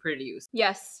cheap to produce.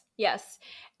 Yes.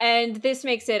 And this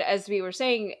makes it, as we were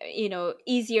saying,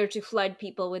 easier to flood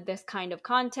people with this kind of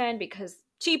content because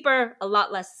cheaper, a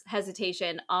lot less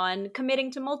hesitation on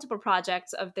committing to multiple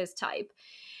projects of this type.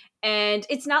 And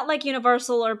it's not like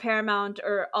Universal or Paramount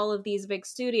or all of these big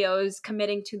studios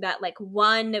committing to that like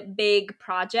one big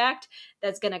project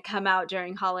that's going to come out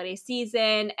during holiday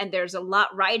season. And there's a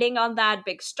lot riding on that,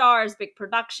 big stars, big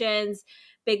productions,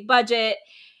 big budget.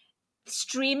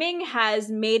 Streaming has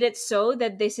made it so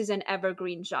that this is an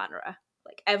evergreen genre.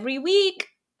 Like every week,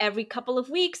 every couple of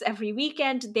weeks, every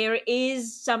weekend, there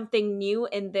is something new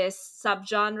in this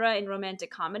subgenre in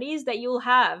romantic comedies that you'll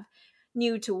have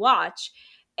new to watch.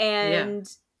 Yeah.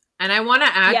 And And I want to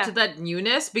add to yeah, that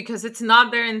newness because it's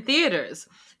not there in theaters.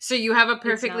 So you have a it's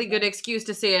perfectly not good there. excuse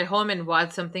to stay at home and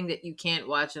watch something that you can't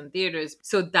watch in theaters.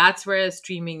 So that's where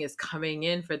streaming is coming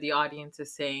in for the audience,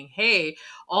 is saying, hey,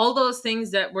 all those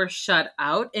things that were shut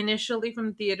out initially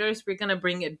from theaters, we're going to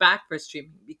bring it back for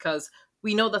streaming because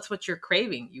we know that's what you're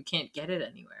craving. You can't get it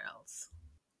anywhere else.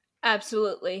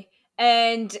 Absolutely.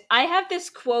 And I have this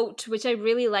quote, which I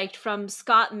really liked, from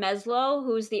Scott Meslow,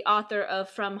 who's the author of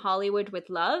From Hollywood with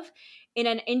Love. In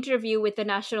an interview with the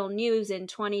National News in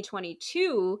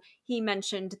 2022, he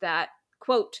mentioned that,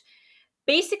 quote,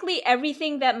 basically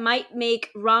everything that might make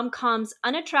rom-coms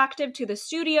unattractive to the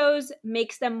studios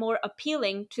makes them more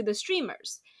appealing to the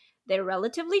streamers. They're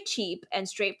relatively cheap and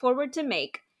straightforward to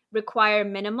make, require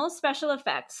minimal special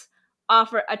effects,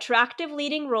 offer attractive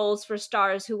leading roles for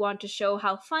stars who want to show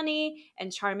how funny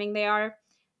and charming they are.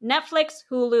 Netflix,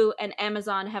 Hulu, and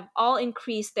Amazon have all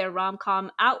increased their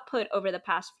rom-com output over the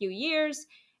past few years,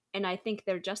 and I think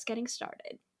they're just getting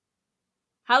started.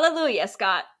 Hallelujah,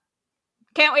 Scott.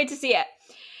 Can't wait to see it.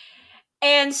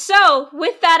 And so,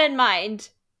 with that in mind,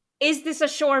 is this a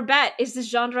sure bet? Is this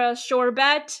genre a sure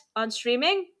bet on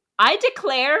streaming? I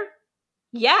declare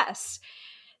yes.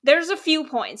 There's a few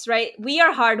points, right? We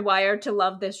are hardwired to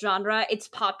love this genre. It's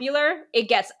popular, it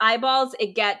gets eyeballs,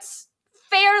 it gets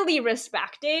fairly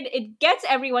respected, it gets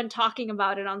everyone talking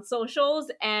about it on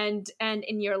socials and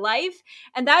in your life.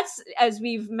 And that's, as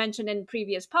we've mentioned in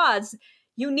previous pods,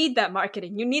 you need that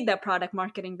marketing. You need that product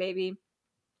marketing, baby.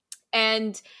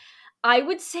 And I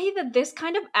would say that this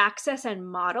kind of access and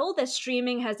model that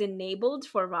streaming has enabled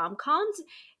for rom-coms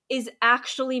is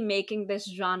actually making this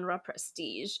genre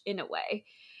prestige in a way.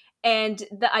 And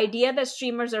the idea that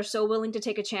streamers are so willing to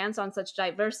take a chance on such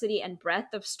diversity and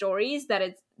breadth of stories that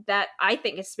I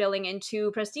think is spilling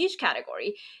into prestige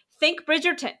category. Think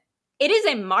Bridgerton. It is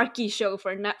a marquee show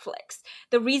for Netflix.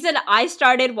 The reason I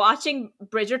started watching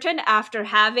Bridgerton after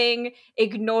having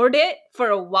ignored it for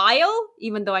a while,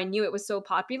 even though I knew it was so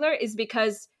popular, is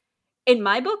because in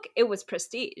my book it was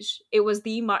prestige. It was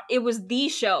the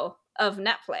show of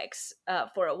Netflix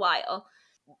for a while.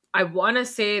 I want to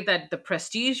say that the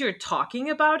prestige you're talking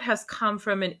about has come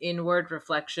from an inward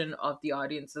reflection of the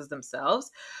audiences themselves,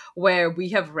 where we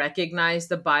have recognized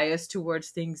the bias towards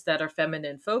things that are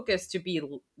feminine focused to be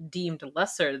deemed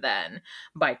lesser than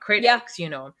by Yeah. critics, you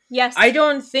know. I Yes.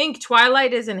 don't think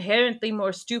Twilight is inherently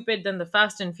more stupid than the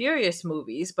Fast and Furious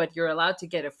movies, but you're allowed to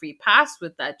get a free pass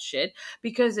with that shit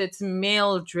because it's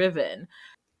male driven.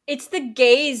 It's the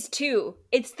gaze too.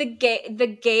 It's the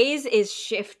gaze is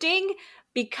shifting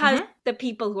because Mhm. the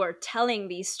people who are telling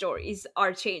these stories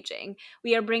are changing.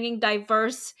 We are bringing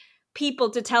diverse people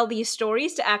to tell these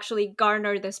stories to actually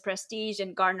garner this prestige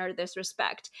and garner this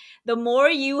respect. The more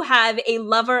you have a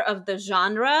lover of the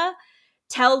genre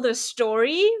tell the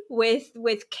story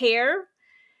with care,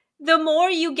 the more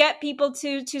you get people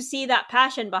to see that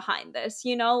passion behind this,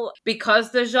 you know?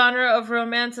 Because the genre of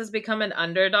romance has become an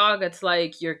underdog, it's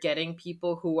like you're getting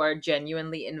people who are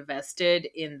genuinely invested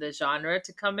in the genre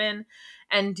to come in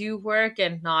and do work,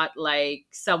 and not like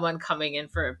someone coming in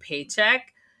for a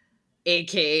paycheck,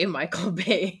 aka Michael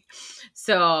Bay.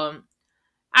 So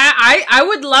I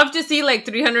would love to see like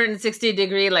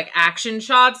 360-degree like action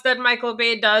shots that Michael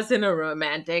Bay does in a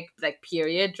romantic like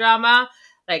period drama.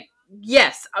 Like,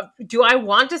 yes, do I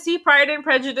want to see Pride and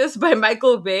Prejudice by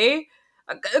Michael Bay?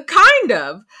 Kind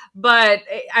of, but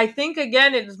I think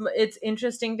again it's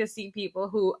interesting to see people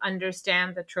who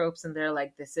understand the tropes and they're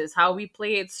like, this is how we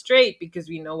play it straight because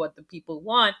we know what the people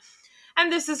want,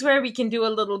 and this is where we can do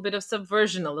a little bit of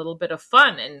subversion, a little bit of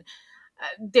fun, and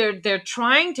they're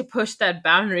trying to push that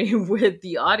boundary with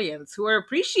the audience who are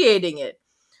appreciating it.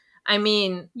 I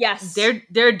mean, Yes.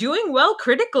 they're doing well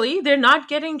critically. They're not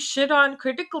getting shit on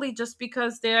critically just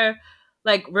because they're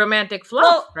like romantic fluff,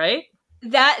 Well, right?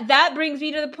 that brings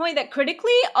me to the point that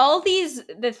critically all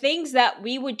the things that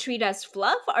we would treat as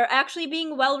fluff are actually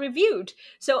being well reviewed.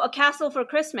 So A Castle for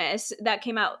Christmas, that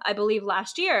came out I believe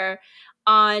last year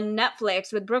on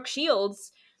Netflix with Brooke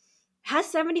Shields,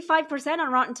 has 75%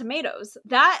 on Rotten Tomatoes.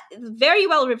 That is very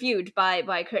well reviewed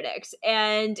by critics.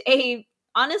 And a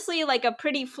honestly like a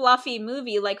pretty fluffy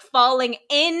movie like Falling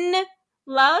in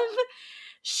Love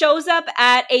shows up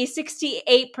at a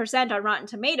 68% on Rotten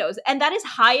Tomatoes, and that is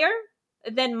higher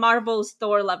than Marvel's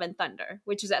Thor Love and Thunder,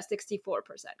 which is at 64%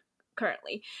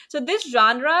 currently. So this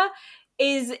genre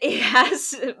is it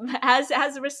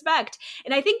has respect.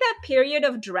 And I think that period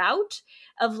of drought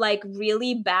of like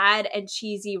really bad and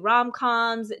cheesy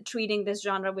rom-coms treating this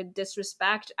genre with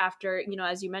disrespect after,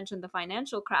 as you mentioned, the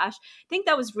financial crash, I think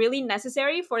that was really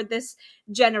necessary for this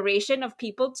generation of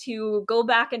people to go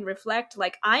back and reflect,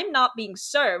 like, I'm not being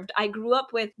served. I grew up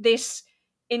with this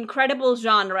incredible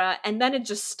genre and then it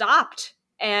just stopped,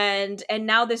 and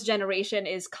now this generation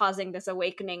is causing this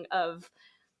awakening of,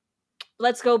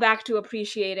 let's go back to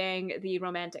appreciating the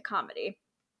romantic comedy.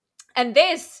 And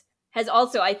this has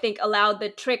also, I think, allowed the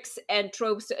tricks and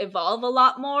tropes to evolve a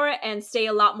lot more and stay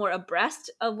a lot more abreast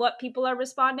of what people are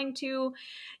responding to.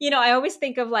 I always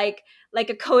think of like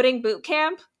a coding boot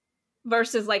camp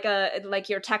versus like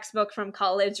your textbook from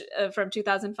college, from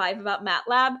 2005 about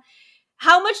MATLAB.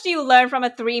 How much do you learn from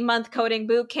a 3-month coding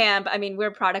boot camp? I mean,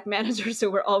 we're product managers, so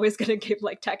we're always going to give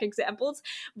like tech examples,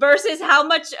 versus how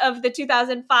much of the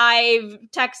 2005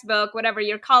 textbook, whatever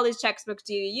your college textbooks,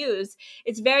 do you use?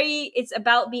 It's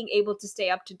about being able to stay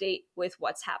up to date with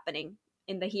what's happening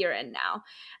in the here and now.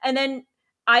 And then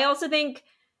I also think,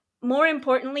 more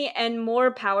importantly and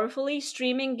more powerfully,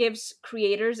 streaming gives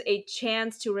creators a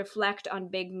chance to reflect on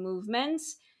big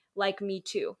movements like Me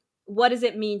Too. What does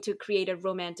it mean to create a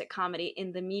romantic comedy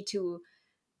in the Me Too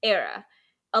era?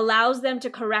 Allows them to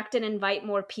correct and invite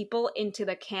more people into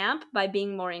the camp by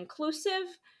being more inclusive,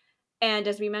 and,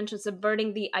 as we mentioned,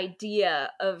 subverting the idea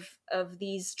of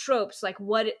these tropes, like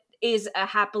what is a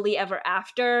happily ever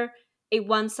after, a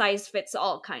one size fits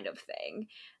all kind of thing,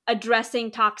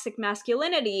 addressing toxic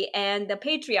masculinity and the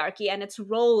patriarchy and its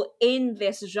role in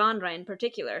this genre in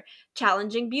particular,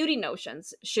 challenging beauty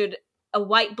notions. Should a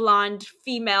white blonde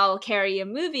female carry a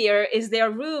movie, or is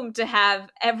there room to have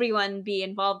everyone be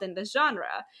involved in this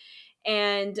genre?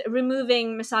 And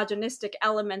removing misogynistic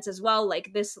elements as well.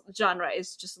 Like, this genre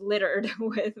is just littered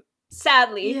with,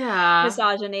 sadly, Yeah.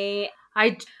 misogyny.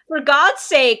 I For God's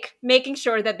sake, making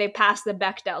sure that they pass the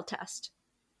Bechdel test.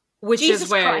 Which is Jesus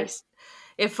where, Christ.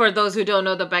 if for those who don't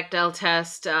know, the Bechdel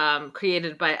test,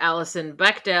 created by Alison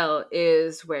Bechdel,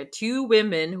 is where two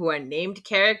women who are named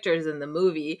characters in the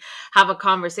movie have a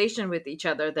conversation with each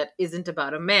other that isn't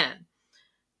about a man.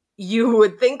 You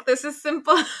would think this is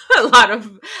simple. a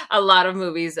lot of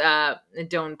movies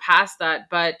don't pass that,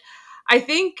 but I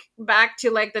think back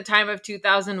to like the time of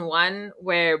 2001,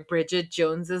 where Bridget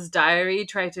Jones's Diary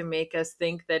tried to make us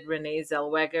think that Renee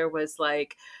Zellweger was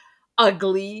like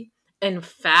ugly and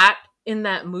fat in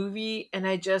that movie, and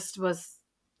I just was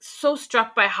so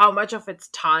struck by how much of its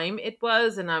time it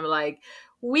was. And I'm like,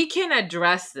 we can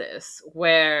address this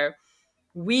where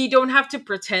we don't have to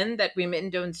pretend that women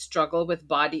don't struggle with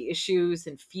body issues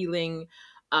and feeling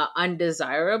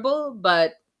undesirable,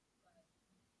 but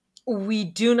we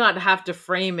do not have to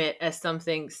frame it as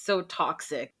something so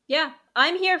toxic. Yeah,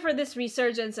 I'm here for this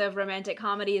resurgence of romantic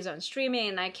comedies on streaming,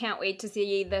 and I can't wait to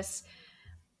see this.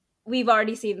 We've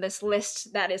already seen this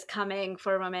list that is coming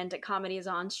for romantic comedies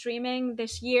on streaming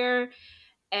this year,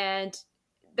 and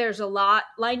there's a lot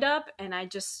lined up, and I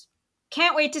just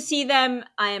can't wait to see them.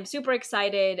 I am super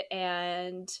excited,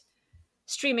 and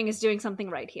streaming is doing something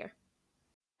right here.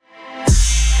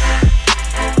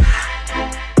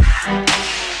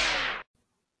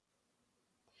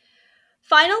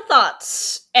 Final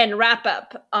thoughts and wrap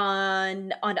up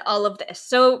on all of this.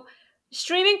 So,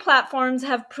 streaming platforms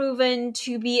have proven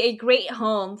to be a great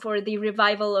home for the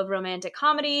revival of romantic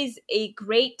comedies, a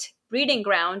great breeding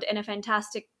ground, and a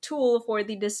fantastic tool for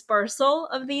the dispersal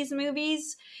of these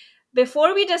movies.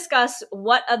 Before we discuss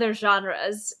what other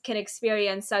genres can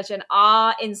experience such an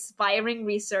awe-inspiring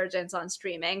resurgence on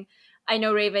streaming, I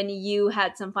know, Raven, you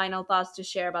had some final thoughts to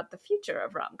share about the future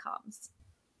of rom-coms.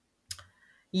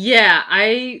 Yeah,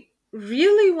 I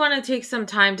really want to take some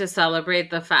time to celebrate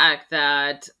the fact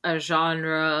that a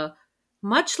genre,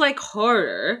 much like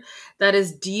horror, that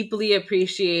is deeply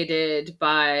appreciated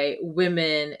by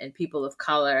women and people of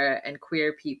color and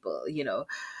queer people,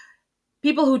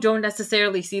 people who don't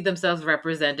necessarily see themselves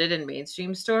represented in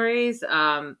mainstream stories,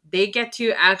 they get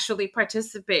to actually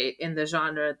participate in the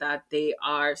genre that they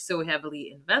are so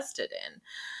heavily invested in.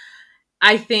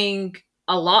 I think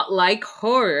a lot like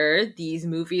horror, these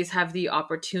movies have the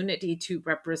opportunity to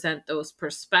represent those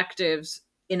perspectives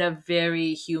in a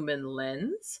very human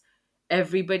lens.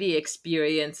 Everybody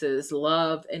experiences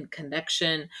love and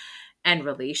connection and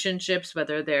relationships,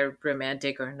 whether they're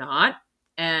romantic or not.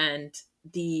 And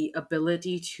the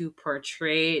ability to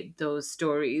portray those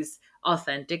stories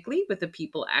authentically with the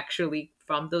people actually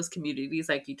from those communities,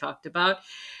 like you talked about,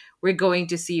 we're going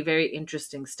to see very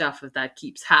interesting stuff if that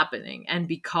keeps happening. And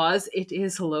because it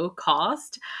is low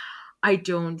cost, I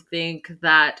don't think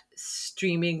that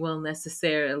streaming will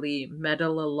necessarily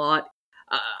meddle a lot.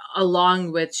 Uh,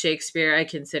 Along with Shakespeare, I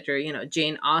consider,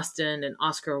 Jane Austen and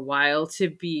Oscar Wilde to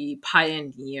be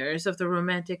pioneers of the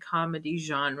romantic comedy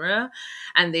genre.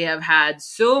 And they have had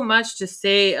so much to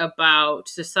say about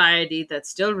society that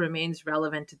still remains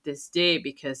relevant to this day,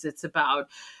 because it's about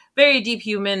very deep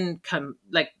human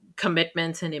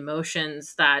commitments and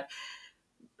emotions that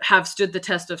have stood the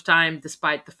test of time,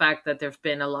 despite the fact that there have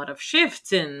been a lot of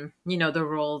shifts in, the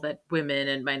role that women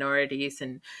and minorities,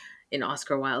 and in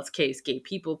Oscar Wilde's case, gay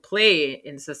people play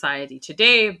in society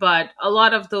today. But a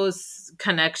lot of those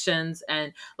connections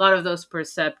and a lot of those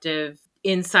perceptive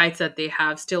insights that they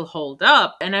have still hold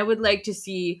up. And I would like to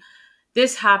see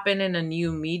this happen in a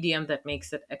new medium that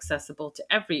makes it accessible to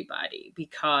everybody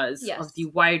because of the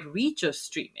Yes. wide reach of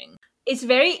streaming. It's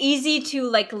very easy to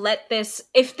like let this,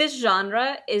 if this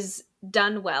genre is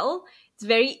done well, it's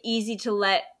very easy to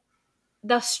let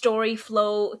the story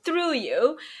flow through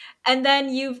you, and then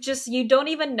you don't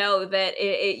even know that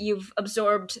you've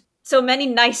absorbed so many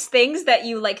nice things that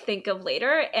you like think of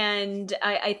later. And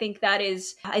I think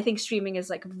I think streaming is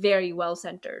like very well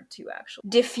centered to actually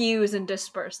diffuse and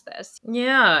disperse this.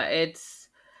 Yeah, it's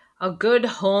a good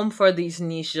home for these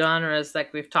niche genres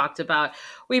like we've talked about.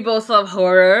 We both love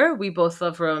horror, we both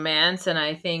love romance, and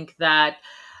I think that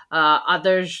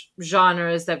other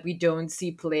genres that we don't see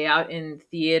play out in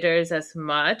theaters as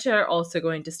much are also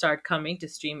going to start coming to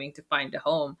streaming to find a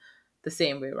home, the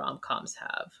same way rom-coms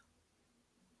have.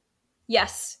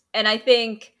 Yes, and I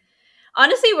think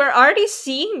honestly we're already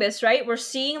seeing this, right? We're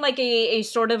seeing like a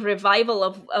sort of revival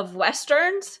of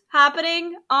westerns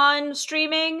happening on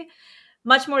streaming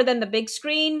much more than the big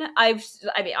screen. I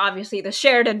mean, obviously the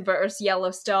Sheridan verse,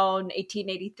 Yellowstone,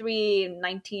 1883,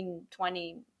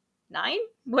 1929.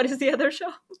 What is the other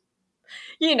show?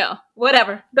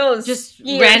 Whatever. Those Just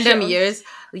year random shows. years.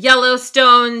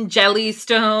 Yellowstone,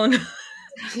 Jellystone.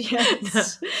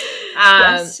 Yes. um,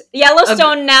 Yes. a,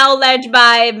 Yellowstone, now led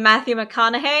by Matthew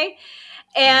McConaughey.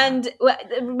 yeah. And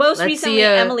most Let's see recently,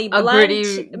 Emily a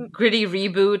Blunt. gritty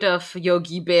reboot of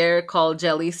Yogi Bear called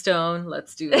Jellystone.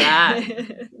 Let's do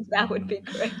that. That would be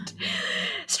great.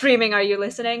 Streaming, are you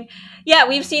listening? Yeah,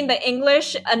 we've seen The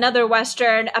English, another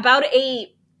Western about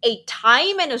a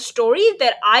time and a story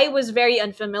that I was very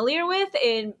unfamiliar with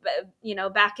in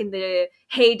back in the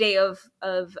heyday of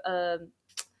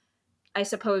I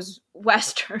suppose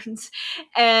Westerns,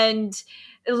 and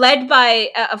led by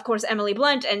of course Emily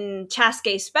Blunt and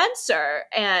Chaskey Spencer,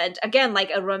 and again like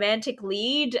a romantic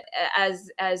lead as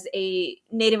a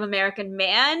Native American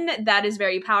man. That is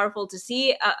very powerful to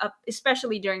see,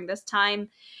 especially during this time.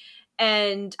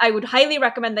 And I would highly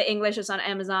recommend The English. Is on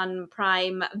Amazon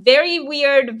Prime. Very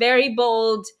weird, very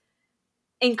bold,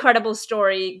 incredible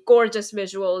story, gorgeous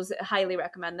visuals. Highly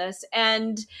recommend this.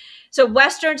 And so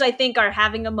westerns, I think, are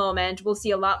having a moment. We'll see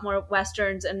a lot more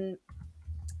westerns, and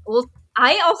we'll.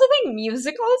 I also think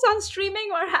musicals on streaming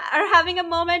are having a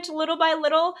moment, little by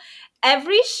little.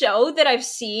 Every show that I've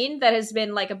seen that has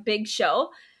been like a big show,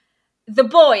 The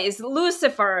Boys,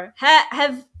 Lucifer,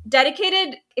 have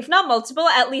dedicated, if not multiple,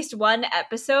 at least one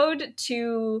episode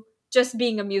to just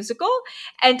being a musical.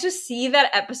 And to see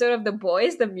that episode of The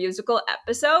Boys, the musical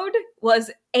episode,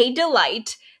 was a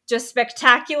delight. Just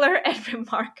spectacular and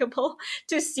remarkable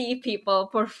to see people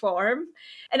perform.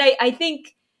 And I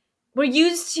think we're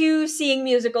used to seeing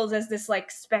musicals as this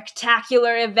like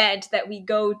spectacular event that we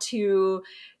go to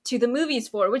the movies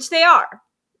for, which they are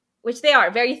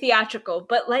very theatrical.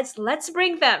 But let's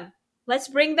bring them. Let's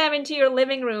bring them into your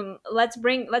living room. Let's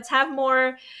have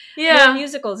more Yeah.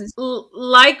 musicals.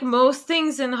 Like most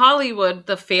things in Hollywood,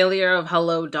 the failure of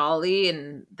Hello Dolly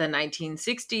in the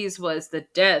 1960s was the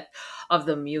death of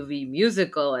the movie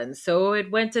musical. And so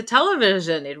it went to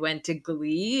television. It went to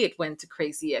Glee. It went to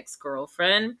Crazy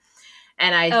Ex-Girlfriend.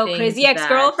 And I Oh, think Crazy that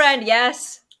Ex-Girlfriend,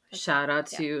 yes. shout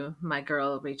out Yeah. to my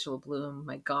girl, Rachel Bloom.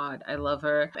 My God, I love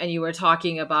her. And you were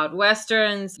talking about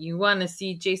Westerns. You want to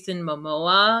see Jason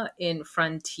Momoa in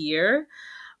Frontier,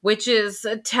 which is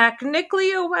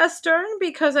technically a Western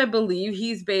because I believe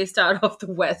he's based out of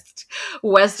the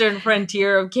Western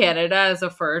frontier of Canada as a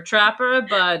fur trapper.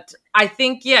 But I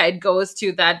think, yeah, it goes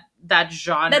to that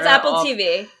genre That's Apple of.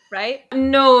 TV, right?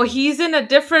 No, he's in a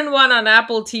different one on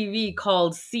Apple TV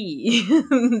called C.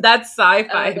 That's Oh,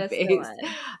 sci-fi that's the based.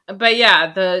 one. But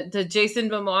yeah, the Jason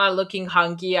Momoa looking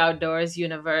hunky outdoors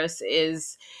universe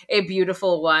is a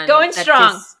beautiful one Going that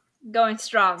strong. is Going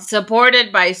strong.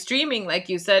 supported by streaming, like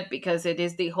you said, because it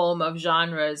is the home of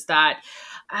genres that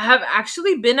have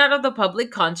actually been out of the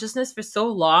public consciousness for so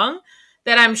long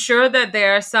that I'm sure that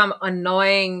there are some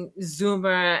annoying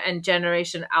Zoomer and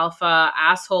Generation Alpha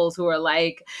assholes who are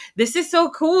like, this is so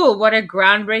cool. What a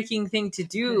groundbreaking thing to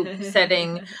do,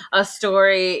 setting a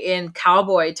story in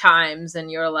cowboy times.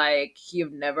 And you're like,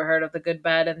 you've never heard of the good,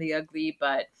 bad, and the ugly,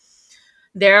 but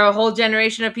there are a whole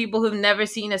generation of people who've never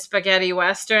seen a spaghetti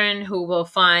western who will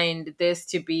find this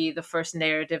to be the first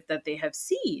narrative that they have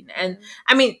seen. And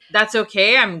I mean, that's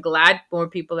okay. I'm glad more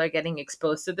people are getting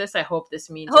exposed to this. I hope this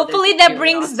means that there's a Hopefully that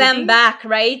brings them curiosity. back,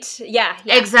 right? Yeah,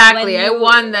 yeah. Exactly. I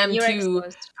want When them you're to.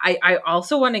 exposed. I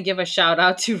also want to give a shout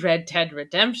out to Red Dead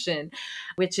Redemption,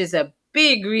 which is a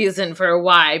big reason for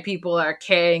why people are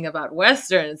caring about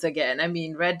westerns again. I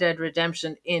mean, Red Dead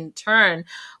Redemption in turn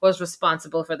was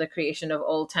responsible for the creation of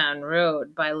Old Town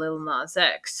Road by Lil Nas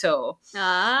X. So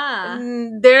Ah.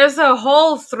 there's a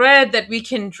whole thread that we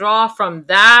can draw from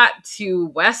that to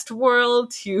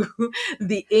Westworld to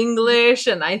the English,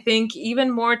 and I think even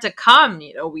more to come.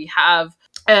 You know, we have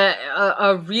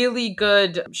a really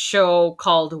good show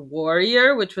called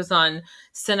Warrior, which was on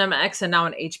Cinemax and now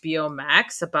on HBO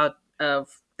Max, about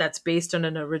that's based on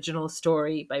an original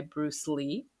story by Bruce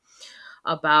Lee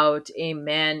about a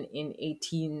man in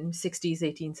 1860s,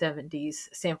 1870s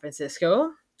San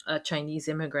Francisco, a Chinese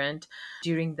immigrant,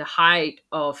 during the height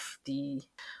of the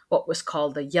what was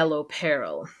called the Yellow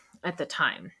Peril at the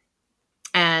time.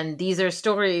 And these are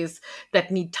stories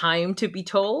that need time to be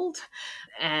told,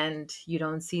 and you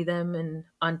don't see them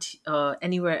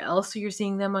anywhere else. So you're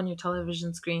seeing them on your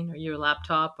television screen or your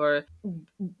laptop. Or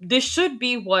this should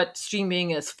be what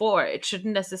streaming is for. It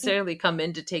shouldn't necessarily come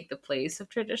in to take the place of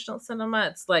traditional cinema.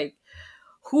 It's like,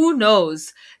 who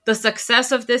knows? The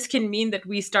success of this can mean that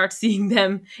we start seeing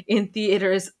them in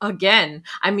theaters again.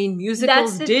 I mean, That's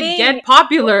musicals the did thing. get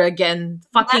popular again.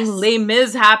 Fucking Yes. Les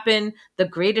Mis happened, The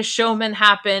Greatest Showman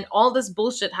happened, all this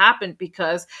bullshit happened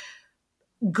because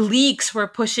Gleeks were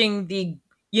pushing the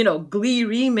Glee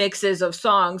remixes of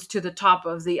songs to the top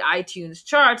of the iTunes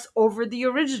charts over the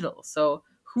original. So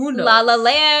who knows? La La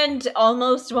Land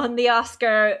almost won the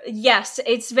Oscar. Yes,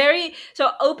 it's very so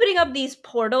opening up these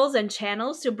portals and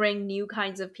channels to bring new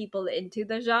kinds of people into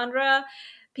the genre,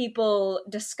 people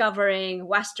discovering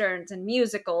westerns and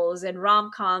musicals and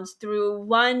rom-coms through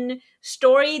one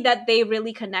story that they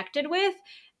really connected with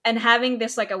and having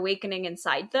this like awakening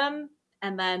inside them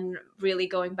and then really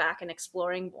going back and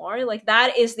exploring more. Like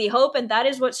that is the hope, and that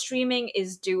is what streaming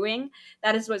is doing.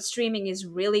 That is what streaming is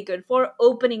really good for,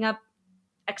 opening up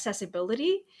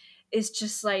accessibility is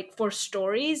just like for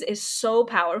stories is so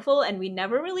powerful and we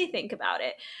never really think about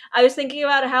it. I was thinking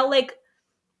about how like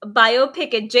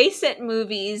biopic adjacent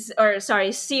movies or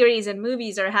sorry series and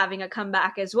movies are having a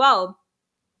comeback as well.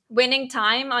 Winning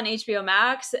Time on HBO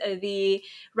Max, the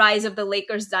rise of the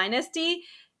Lakers dynasty,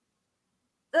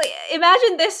 like,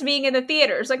 imagine this being in the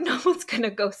theaters. Like no one's gonna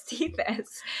go see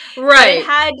this, but it Right.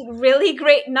 had really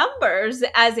great numbers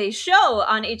as a show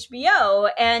on HBO.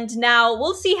 And now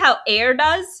we'll see how Air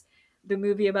does, the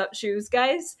movie about shoes,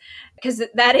 guys, because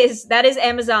that is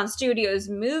Amazon Studios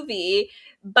movie.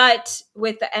 But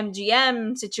with the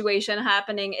MGM situation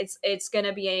happening, it's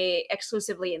gonna be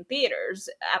exclusively in theaters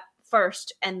at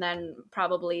first, and then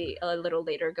probably a little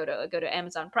later go to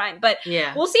Amazon Prime. But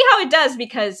Yeah. we'll see how it does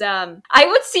because I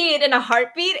would see it in a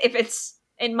heartbeat if it's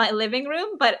in my living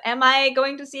room. But am I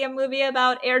going to see a movie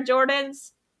about Air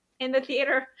Jordans in the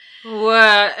theater?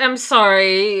 Well, I'm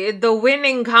sorry. The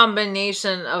winning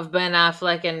combination of Ben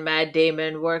Affleck and Matt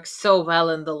Damon works so well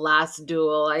in The Last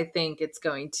Duel. I think it's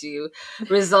going to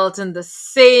result in the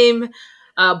same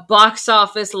box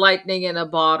office lightning in a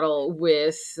bottle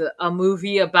with a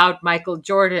movie about Michael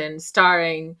Jordan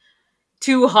starring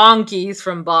two honkies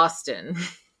from Boston.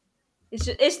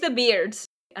 It's the beards.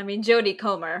 I mean, Jodie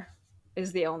Comer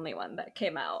is the only one that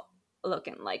came out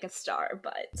looking like a star,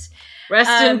 but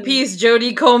Rest in um peace,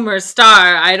 Jodie Comer,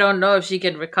 star. I don't know if she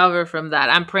can recover from that.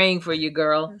 I'm praying for you,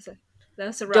 girl.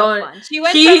 that's a rough Don't one. She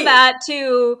went from he that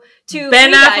to Ben Free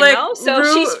Guy, Affleck no? So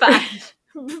she's fine.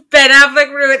 Ben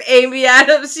Affleck ruined Amy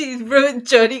Adams. She ruined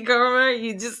Jodie Comer.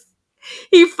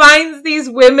 He finds these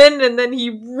women and then he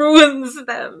ruins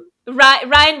them.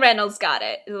 Ryan Reynolds got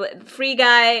it. Free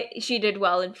Guy, she did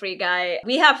well in Free Guy.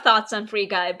 We have thoughts on Free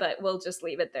Guy, but we'll just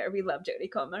leave it there. We love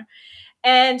Jodie Comer.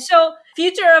 And so,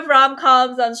 future of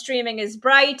rom-coms on streaming is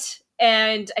bright,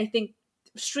 and I think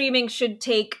streaming should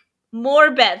take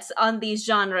more bets on these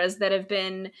genres that have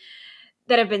been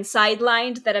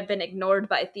sidelined, that have been ignored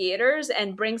by theaters,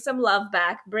 and bring some love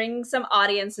back, bring some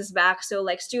audiences back, so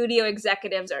like studio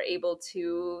executives are able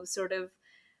to sort of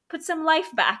put some life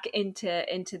back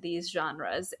into these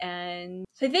genres. And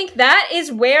so I think that is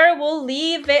where we'll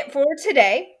leave it for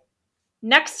today.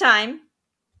 Next time,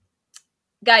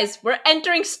 Guys, we're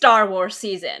entering Star Wars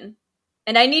season,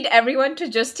 and I need everyone to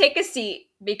just take a seat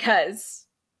because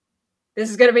this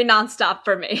is going to be nonstop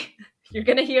for me. You're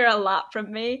going to hear a lot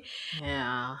from me.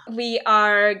 Yeah. We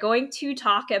are going to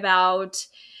talk about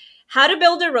how to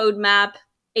build a roadmap,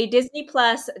 a Disney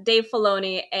Plus, Dave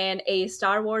Filoni, and a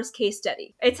Star Wars case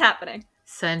study. It's happening.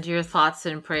 Send your thoughts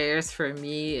and prayers for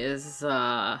me as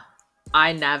I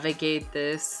navigate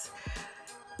this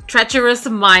treacherous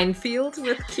minefield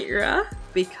with Kira,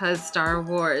 because Star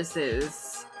Wars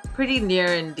is pretty near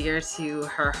and dear to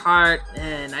her heart,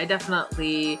 and I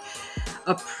definitely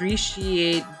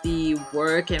appreciate the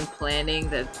work and planning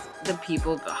that the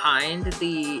people behind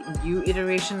the new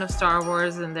iteration of Star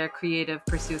Wars and their creative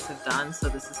pursuits have done. So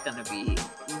this is going to be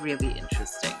really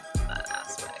interesting from that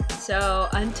aspect. So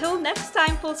until next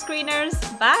time, full screeners,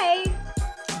 bye!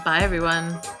 Bye,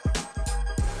 everyone.